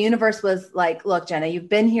like the universe was like, look, Jenna, you've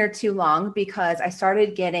been here too long, because I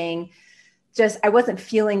started getting I wasn't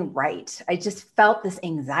feeling right. I just felt this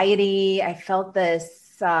anxiety. I felt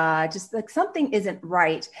this, just like something isn't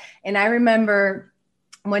right. And I remember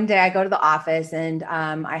one day I go to the office, and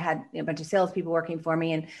I had a bunch of salespeople working for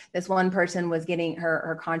me. And this one person was getting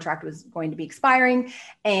her contract was going to be expiring.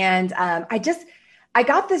 And I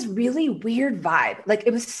got this really weird vibe. Like,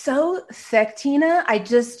 it was so thick, Tina.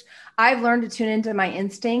 I've learned to tune into my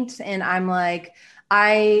instincts. And I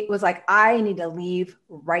was like, I need to leave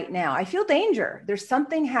right now. I feel danger. There's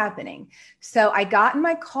something happening. So I got in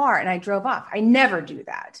my car and I drove off. I never do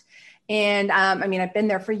that. And I've been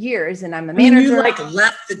there for years, and I'm a manager. You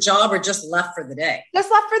left the job or just left for the day?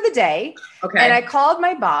 Just left for the day. Okay. And I called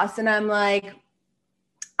my boss, and I'm like,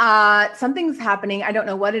 something's happening. I don't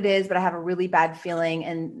know what it is, but I have a really bad feeling.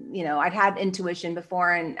 And, I'd had intuition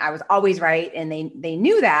before, and I was always right. And they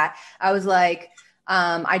knew that. I was like,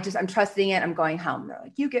 I'm trusting it. I'm going home. They're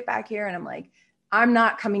like, you get back here. And I'm like, I'm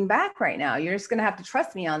not coming back right now. You're just going to have to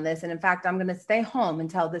trust me on this. And in fact, I'm going to stay home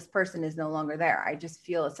until this person is no longer there. I just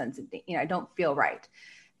feel a sense of, I don't feel right.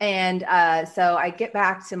 And so I get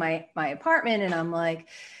back to my apartment, and I'm like,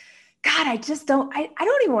 God, I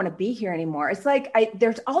don't even want to be here anymore. It's like,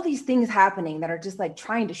 there's all these things happening that are just like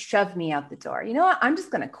trying to shove me out the door. You know what? I'm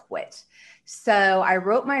just going to quit. So I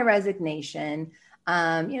wrote my resignation,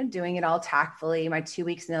 doing it all tactfully, my 2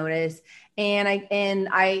 weeks notice. And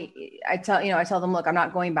I tell them, look, I'm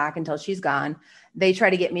not going back until she's gone. They try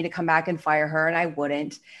to get me to come back and fire her, and I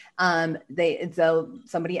wouldn't. So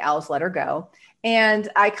somebody else let her go. And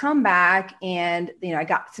I come back, and, I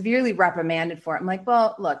got severely reprimanded for it. I'm like,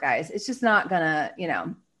 well, look, guys, it's just not gonna,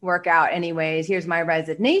 work out anyways. Here's my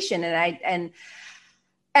resignation. And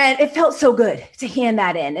it felt so good to hand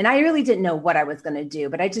that in. And I really didn't know what I was going to do,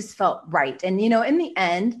 but I just felt right. And, in the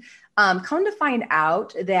end, come to find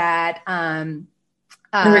out that they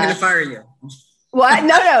were going to fire you. Well,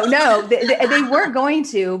 no. They weren't going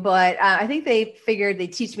to, but I think they figured they'd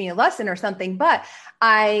teach me a lesson or something. But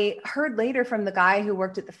I heard later from the guy who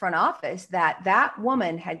worked at the front office that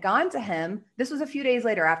woman had gone to him. This was a few days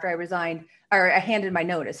later after I resigned, or I handed my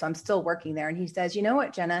notice. So I'm still working there. And he says, you know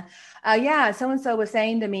what, Jenna? Yeah, so-and-so was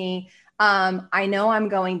saying to me, I know I'm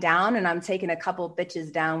going down, and I'm taking a couple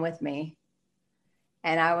bitches down with me.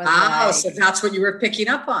 And I was so that's what you were picking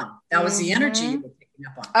up on. That was the energy you were picking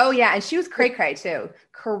up on. Oh yeah. And she was cray too.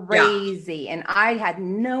 Crazy. Yeah. And I had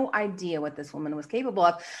no idea what this woman was capable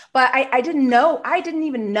of, but I didn't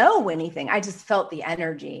even know anything. I just felt the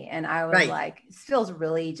energy, and I was like, it feels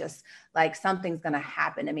really just like something's going to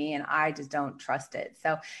happen to me, and I just don't trust it.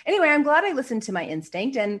 So anyway, I'm glad I listened to my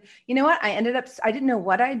instinct. And you know what? I didn't know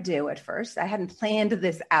what I'd do at first. I hadn't planned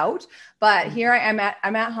this out, but here I'm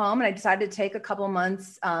at home, and I decided to take a couple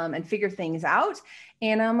months and figure things out.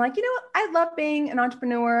 And I'm like, I love being an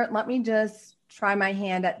entrepreneur. Let me just try my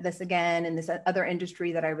hand at this again in this other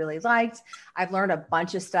industry that I really liked. I've learned a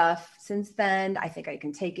bunch of stuff since then. I think I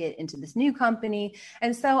can take it into this new company.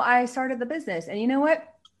 And so I started the business. And you know what?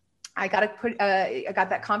 I got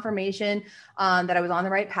that confirmation that I was on the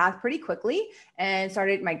right path pretty quickly, and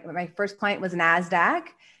started my first client was NASDAQ.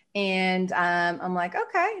 And I'm like,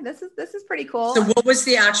 okay, this is pretty cool. So what was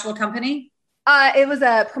the actual company? It was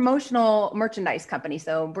a promotional merchandise company.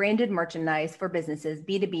 So branded merchandise for businesses,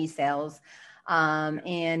 B2B sales.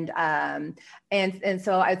 And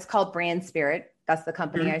so it's called Brand Spirit. That's the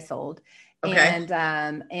company I sold. Okay.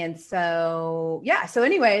 And so, yeah. So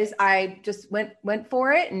anyways, I just went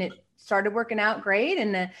for it, and it started working out great.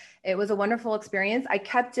 And it was a wonderful experience. I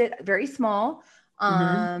kept it very small.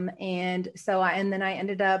 And then I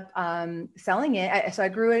ended up, selling it. So I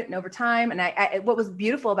grew it over time. And what was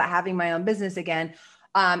beautiful about having my own business again,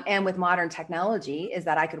 and with modern technology, is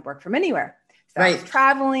that I could work from anywhere. So I was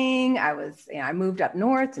traveling. I moved up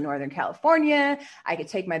north to Northern California. I could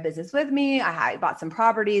take my business with me. I bought some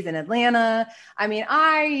properties in Atlanta. I mean,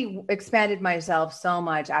 I expanded myself so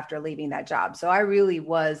much after leaving that job. So I really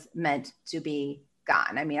was meant to be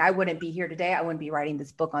gone. I mean, I wouldn't be here today. I wouldn't be writing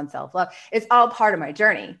this book on self-love. It's all part of my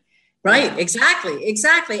journey. Right.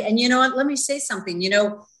 Exactly. And you know what, let me say something,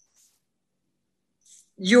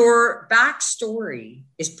 your backstory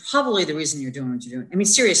is probably the reason you're doing what you're doing. I mean,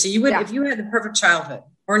 seriously, you would, if you had the perfect childhood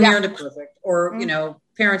or near the perfect, or,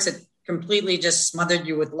 parents that completely just smothered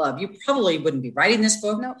you with love, you probably wouldn't be writing this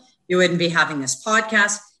book. Nope. You wouldn't be having this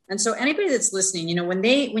podcast. And so anybody that's listening,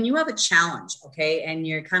 when you have a challenge, okay, and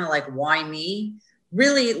you're kind of like, why me?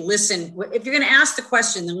 Really listen. If you're going to ask the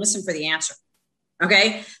question, then listen for the answer.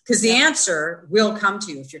 Okay. Because the answer will come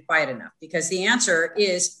to you if you're quiet enough, because the answer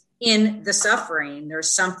is in the suffering.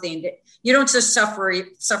 There's something that you don't just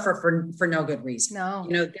suffer for no good reason. No.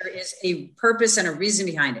 There is a purpose and a reason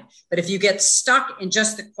behind it. But if you get stuck in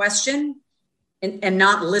just the question and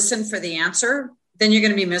not listen for the answer, then you're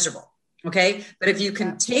going to be miserable. Okay. But if you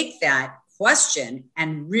can take that question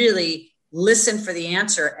and really listen for the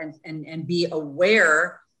answer and be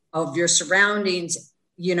aware of your surroundings,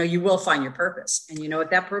 you will find your purpose. And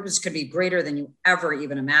that purpose could be greater than you ever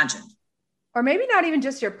even imagined. Or maybe not even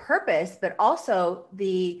just your purpose, but also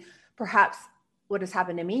perhaps what has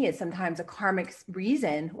happened to me is sometimes a karmic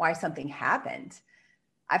reason why something happened.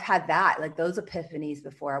 I've had that, like those epiphanies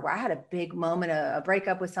before, where I had a big moment, a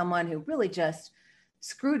breakup with someone who really just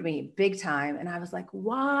screwed me big time. And I was like,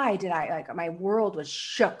 why did my world was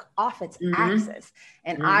shook off its axis.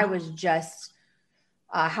 And I was just,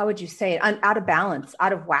 how would you say it? Out of balance,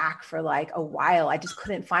 out of whack for like a while. I just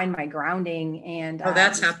couldn't find my grounding. And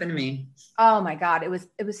that's happened to me. Oh my God. It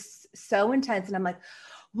was so intense. And I'm like,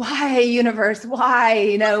 why, universe?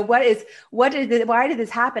 Why? Why did this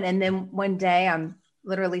happen? And then one day I'm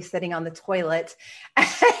literally sitting on the toilet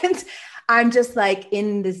and I'm just like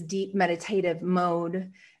in this deep meditative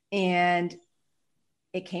mode. And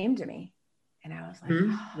it came to me and I was like,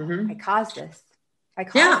 I caused this.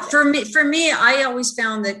 For me, I always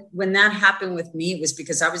found that when that happened with me, it was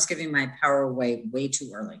because I was giving my power away way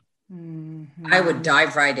too early. I would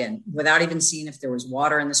dive right in without even seeing if there was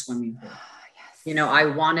water in the swimming pool. I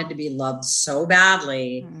wanted to be loved so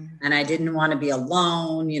badly and I didn't want to be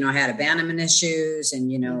alone. I had abandonment issues and,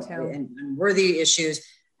 and unworthy issues.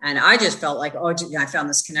 And I just felt like, I found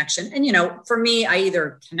this connection. And, for me, I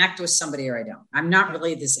either connect with somebody or I don't. I'm not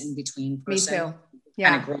really this in-between person. Me too.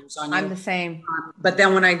 Yeah, kind of grows on you. I'm the same. But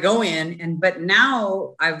then when I go in but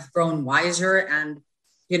now I've grown wiser and,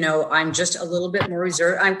 I'm just a little bit more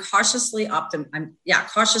reserved. I'm cautiously optimistic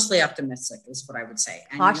is what I would say.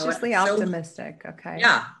 And cautiously optimistic. Okay.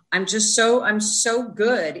 Yeah. I'm so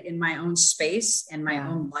good in my own space and my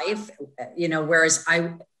own life, whereas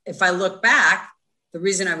if I look back, the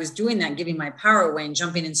reason I was doing that, giving my power away and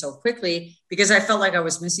jumping in so quickly, because I felt like I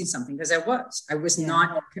was missing something because I was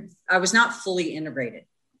not fully integrated.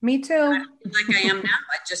 Me too. Like I am now.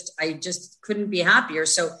 I just couldn't be happier.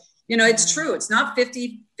 So, it's true. It's not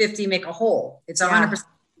 50-50 make a whole. It's 100%.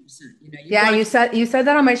 You said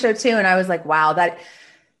that on my show too. And I was like, wow,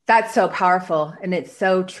 that's so powerful. And it's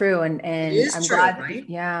so true. And I'm true, glad. Right?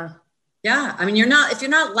 Yeah. Yeah. I mean, if you're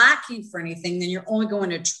not lacking for anything, then you're only going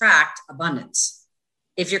to attract abundance.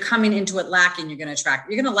 If you're coming into it lacking, you're going to attract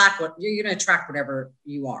whatever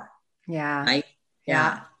you are. Yeah. Right.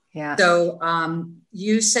 Yeah. Yeah. So,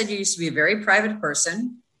 you said you used to be a very private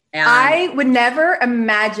person. And I would never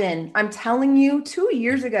imagine, I'm telling you, 2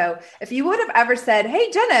 years ago, if you would have ever said,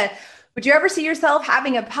 hey, Jenna, would you ever see yourself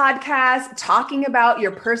having a podcast, talking about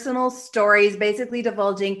your personal stories, basically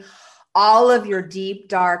divulging all of your deep,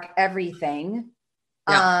 dark, everything,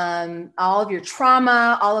 all of your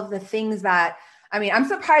trauma, all of the things that, I'm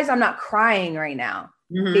surprised I'm not crying right now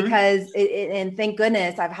because and thank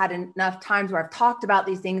goodness I've had enough times where I've talked about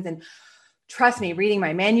these things. And trust me, reading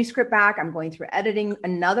my manuscript back, I'm going through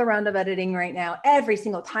another round of editing right now. Every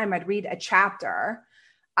single time I'd read a chapter,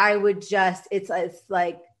 I would just, it's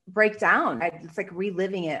like break down. It's like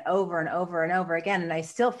reliving it over and over and over again. And I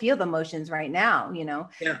still feel the emotions right now,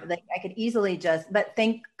 like I could easily but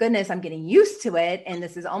thank goodness I'm getting used to it. And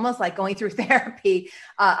this is almost like going through therapy,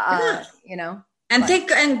 And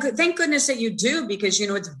thank goodness that you do, because,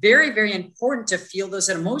 it's very, very important to feel those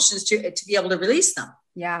emotions to be able to release them.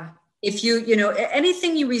 Yeah. If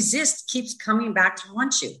anything you resist keeps coming back to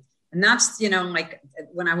haunt you. And that's, like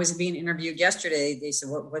when I was being interviewed yesterday, they said,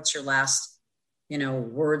 what's your last,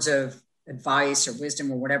 words of advice or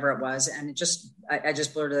wisdom or whatever it was. And I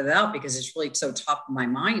just blurted it out because it's really so top of my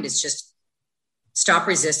mind. It's just stop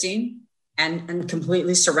resisting, and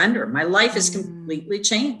completely surrender. My life is completely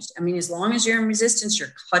changed. I mean, as long as you're in resistance,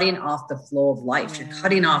 you're cutting off the flow of life. You're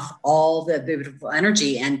cutting off all the beautiful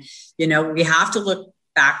energy. And, we have to look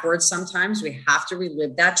backwards sometimes. We have to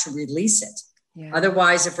relive that to release it. Yeah.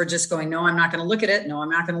 Otherwise, if we're just going, no, I'm not going to look at it. No, I'm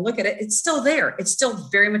not going to look at it. It's still there. It's still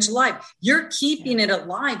very much alive. You're keeping it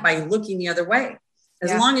alive by looking the other way.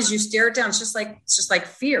 As long as you stare it down, it's just like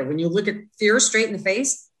fear. When you look at fear straight in the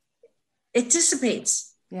face, it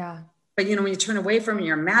dissipates. Yeah. But, when you turn away from it,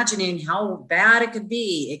 you're imagining how bad it could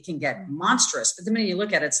be. It can get monstrous. But the minute you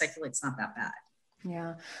look at it, it's like, it's not that bad.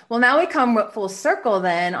 Yeah. Well, now we come full circle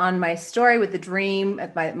then on my story with the dream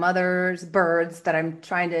of my mother's birds that I'm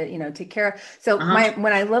trying to, take care of. So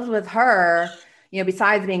when I lived with her,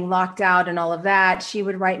 besides being locked out and all of that, she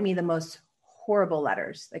would write me the most horrible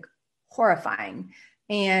letters, like horrifying.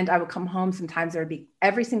 And I would come home. Sometimes there would be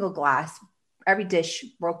every single glass, every dish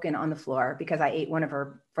broken on the floor because I ate one of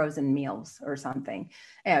her frozen meals or something.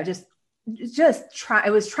 It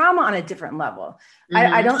was trauma on a different level.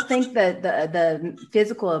 I don't think that the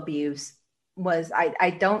physical abuse was, I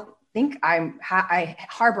don't think I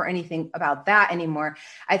harbor anything about that anymore.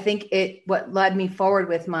 I think what led me forward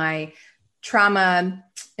with my trauma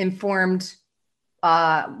informed,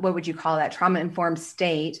 what would you call that? Trauma informed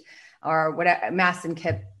state, or what Mastin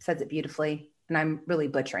Kipp says it beautifully. And I'm really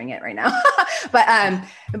butchering it right now, but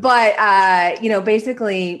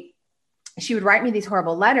basically she would write me these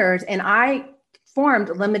horrible letters and I formed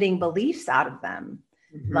limiting beliefs out of them.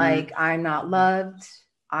 Mm-hmm. Like, I'm not loved.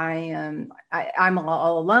 I'm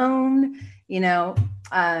all alone,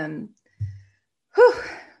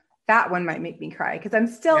 that one might make me cry because I'm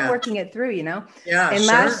still working it through, Yeah. And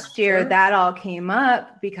last year that all came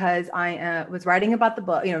up because I was writing about the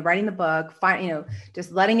book, writing the book,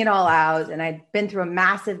 just letting it all out. And I'd been through a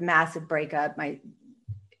massive, massive breakup,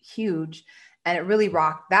 huge. And it really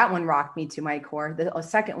that one rocked me to my core. The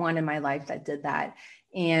second one in my life that did that.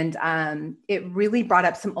 And it really brought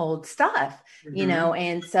up some old stuff,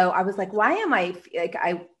 and so I was like, why am I like,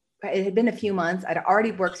 it had been a few months. I'd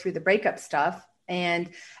already worked through the breakup stuff. And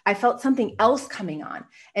I felt something else coming on,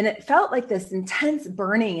 and it felt like this intense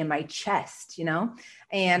burning in my chest,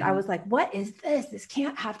 and I was like, what is this? This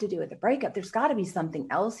can't have to do with the breakup. There's got to be something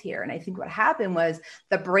else here. And I think what happened was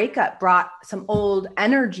the breakup brought some old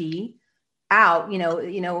energy out,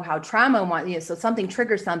 how trauma wants, so something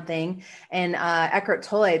triggers something. And Eckhart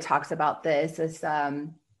Tolle talks about this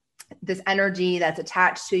energy that's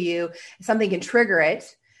attached to you. Something can trigger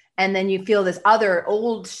it. And then you feel this other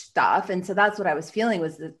old stuff. And so that's what I was feeling,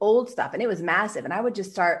 was this old stuff. And it was massive. And I would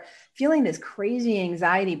just start feeling this crazy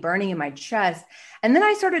anxiety burning in my chest. And then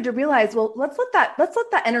I started to realize, well, let's let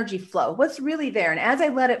that energy flow. What's really there? And as I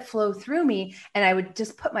let it flow through me and I would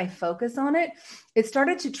just put my focus on it, it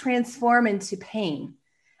started to transform into pain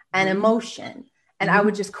and emotion. And I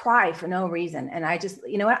would just cry for no reason. And I just,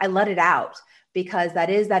 I let it out. Because that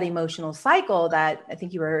is that emotional cycle that I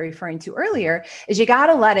think you were referring to earlier, is you got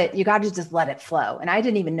to just let it flow. And I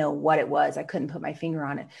didn't even know what it was. I couldn't put my finger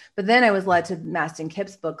on it. But then I was led to Mastin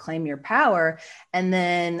Kipp's book, Claim Your Power. And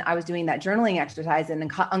then I was doing that journaling exercise and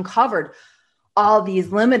uncovered all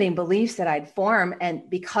these limiting beliefs that I'd formed. And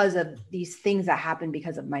because of these things that happened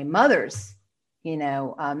because of my mother's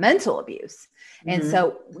mental abuse. And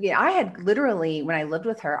so I had literally, when I lived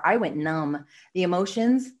with her, I went numb, the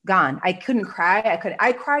emotions gone. I couldn't cry.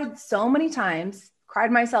 I cried so many times,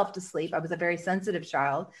 cried myself to sleep. I was a very sensitive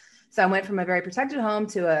child. So I went from a very protected home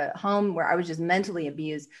to a home where I was just mentally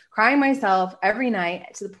abused, crying myself every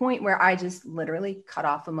night to the point where I just literally cut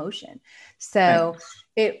off emotion. So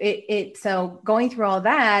so going through all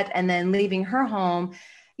that and then leaving her home,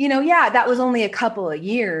 that was only a couple of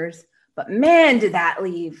years. But man, did that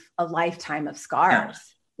leave a lifetime of scars.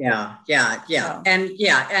 Yeah. So. And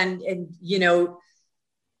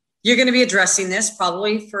you're going to be addressing this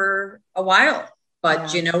probably for a while,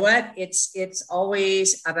 but you know what? It's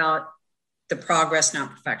always about the progress,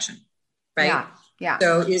 not perfection. Right. Yeah.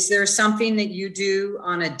 So is there something that you do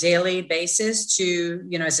on a daily basis to,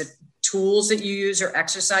 is it tools that you use or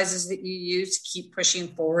exercises that you use to keep pushing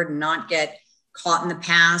forward and not get caught in the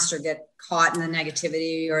past or get caught in the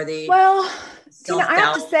negativity or the Tina, I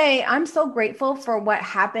have to say I'm so grateful for what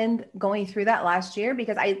happened going through that last year,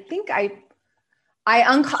 because I think I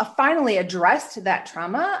finally addressed that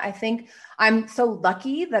trauma. I think I'm so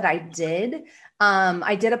lucky that I did.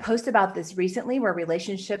 I did a post about this recently where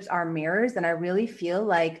relationships are mirrors. And I really feel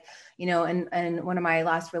like, in one of my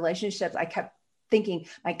last relationships, I kept thinking,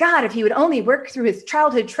 my God, if he would only work through his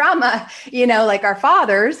childhood trauma, like our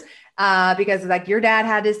fathers, because like your dad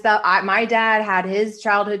had his stuff. My dad had his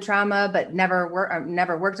childhood trauma, but never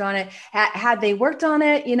worked on it. Had they worked on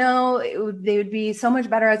it, they would be so much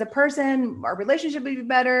better as a person. Our relationship would be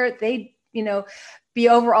better. They'd, be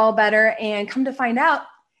overall better. And come to find out,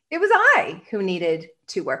 it was I who needed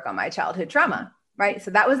to work on my childhood trauma. Right.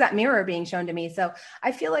 So that was that mirror being shown to me. So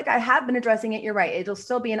I feel like I have been addressing it. You're right. It'll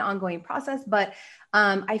still be an ongoing process, but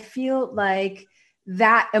I feel like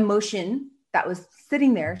that emotion that was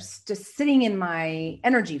sitting there, just sitting in my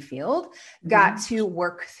energy field, got to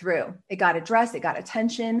work through. It got addressed. It got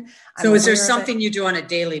attention. So is there something you do on a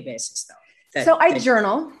daily basis though? So I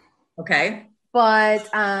journal. Okay. But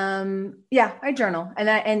I journal.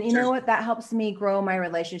 And you know what? That helps me grow my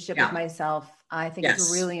relationship with myself. I think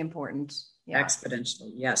it's really important. Yeah.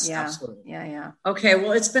 Exponentially. Yes, absolutely. Yeah. Okay.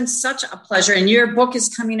 Well, it's been such a pleasure. And your book is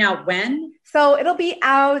coming out when? So it'll be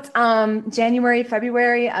out January,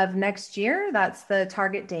 February of next year. That's the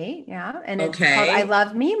target date. Yeah. And it's called I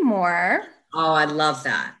Love Me More. Oh, I love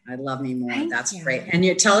that. I Love Me More. That's you. Great. And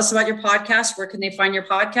you tell us about your podcast. Where can they find your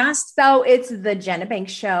podcast? So it's the Jenna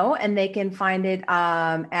Banks Show, and they can find it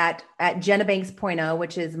at Jenna Banks .0,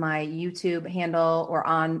 which is my YouTube handle, or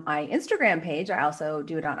on my Instagram page. I also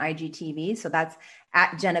do it on IGTV. So that's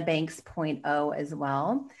at Jenna Banks .0 as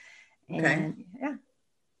well. And, okay. Yeah.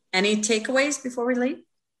 Any takeaways before we leave?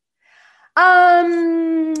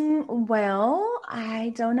 Well,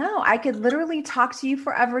 I don't know. I could literally talk to you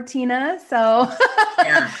forever, Tina. So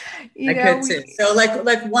yeah, I could too. So like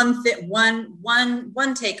one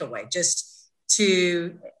takeaway, just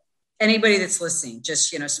to anybody that's listening,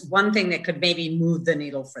 just, one thing that could maybe move the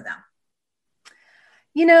needle for them.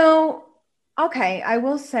 Okay. I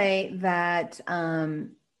will say that,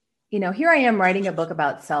 here I am writing a book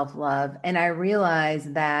about self-love, and I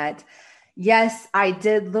realized that yes, I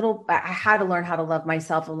had to learn how to love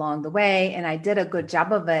myself along the way, and I did a good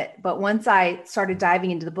job of it. But once I started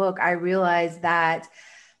diving into the book, I realized that,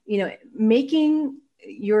 making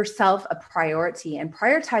yourself a priority and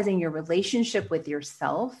prioritizing your relationship with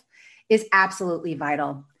yourself is absolutely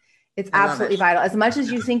vital. It's absolutely vital. As much as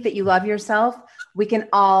you think that you love yourself, we can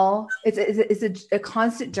all, it's a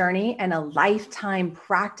constant journey and a lifetime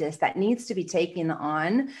practice that needs to be taken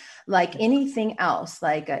on like anything else,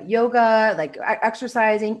 like yoga, like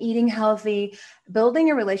exercising, eating healthy, building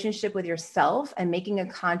a relationship with yourself and making a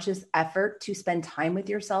conscious effort to spend time with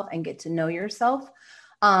yourself and get to know yourself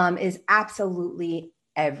is absolutely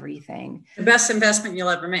everything. The best investment you'll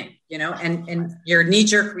ever make, and your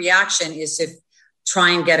knee-jerk reaction is to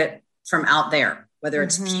try and get it from out there, whether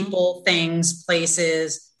it's people, things,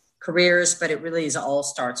 places, careers, but it really all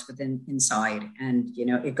starts within inside. And,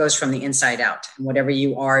 it goes from the inside out, and whatever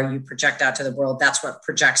you are, you project out to the world. That's what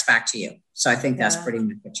projects back to you. So I think that's pretty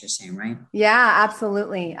much what you're saying, right? Yeah,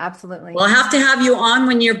 absolutely. Absolutely. Well, I'll have to have you on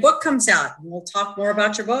when your book comes out, and we'll talk more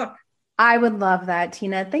about your book. I would love that,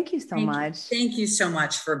 Tina. Thank you so much. Thank you so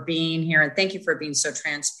much for being here. And thank you for being so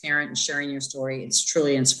transparent and sharing your story. It's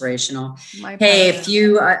truly inspirational. Hey, if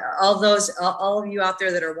you, all of you out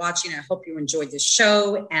there that are watching, I hope you enjoyed this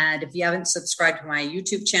show. And if you haven't subscribed to my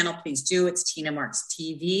YouTube channel, please do. It's Tina Marks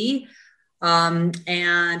TV.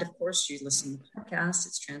 And of course, you listen to the podcast.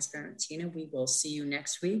 It's Transparent with Tina. We will see you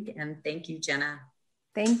next week. And thank you, Jenna.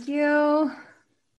 Thank you.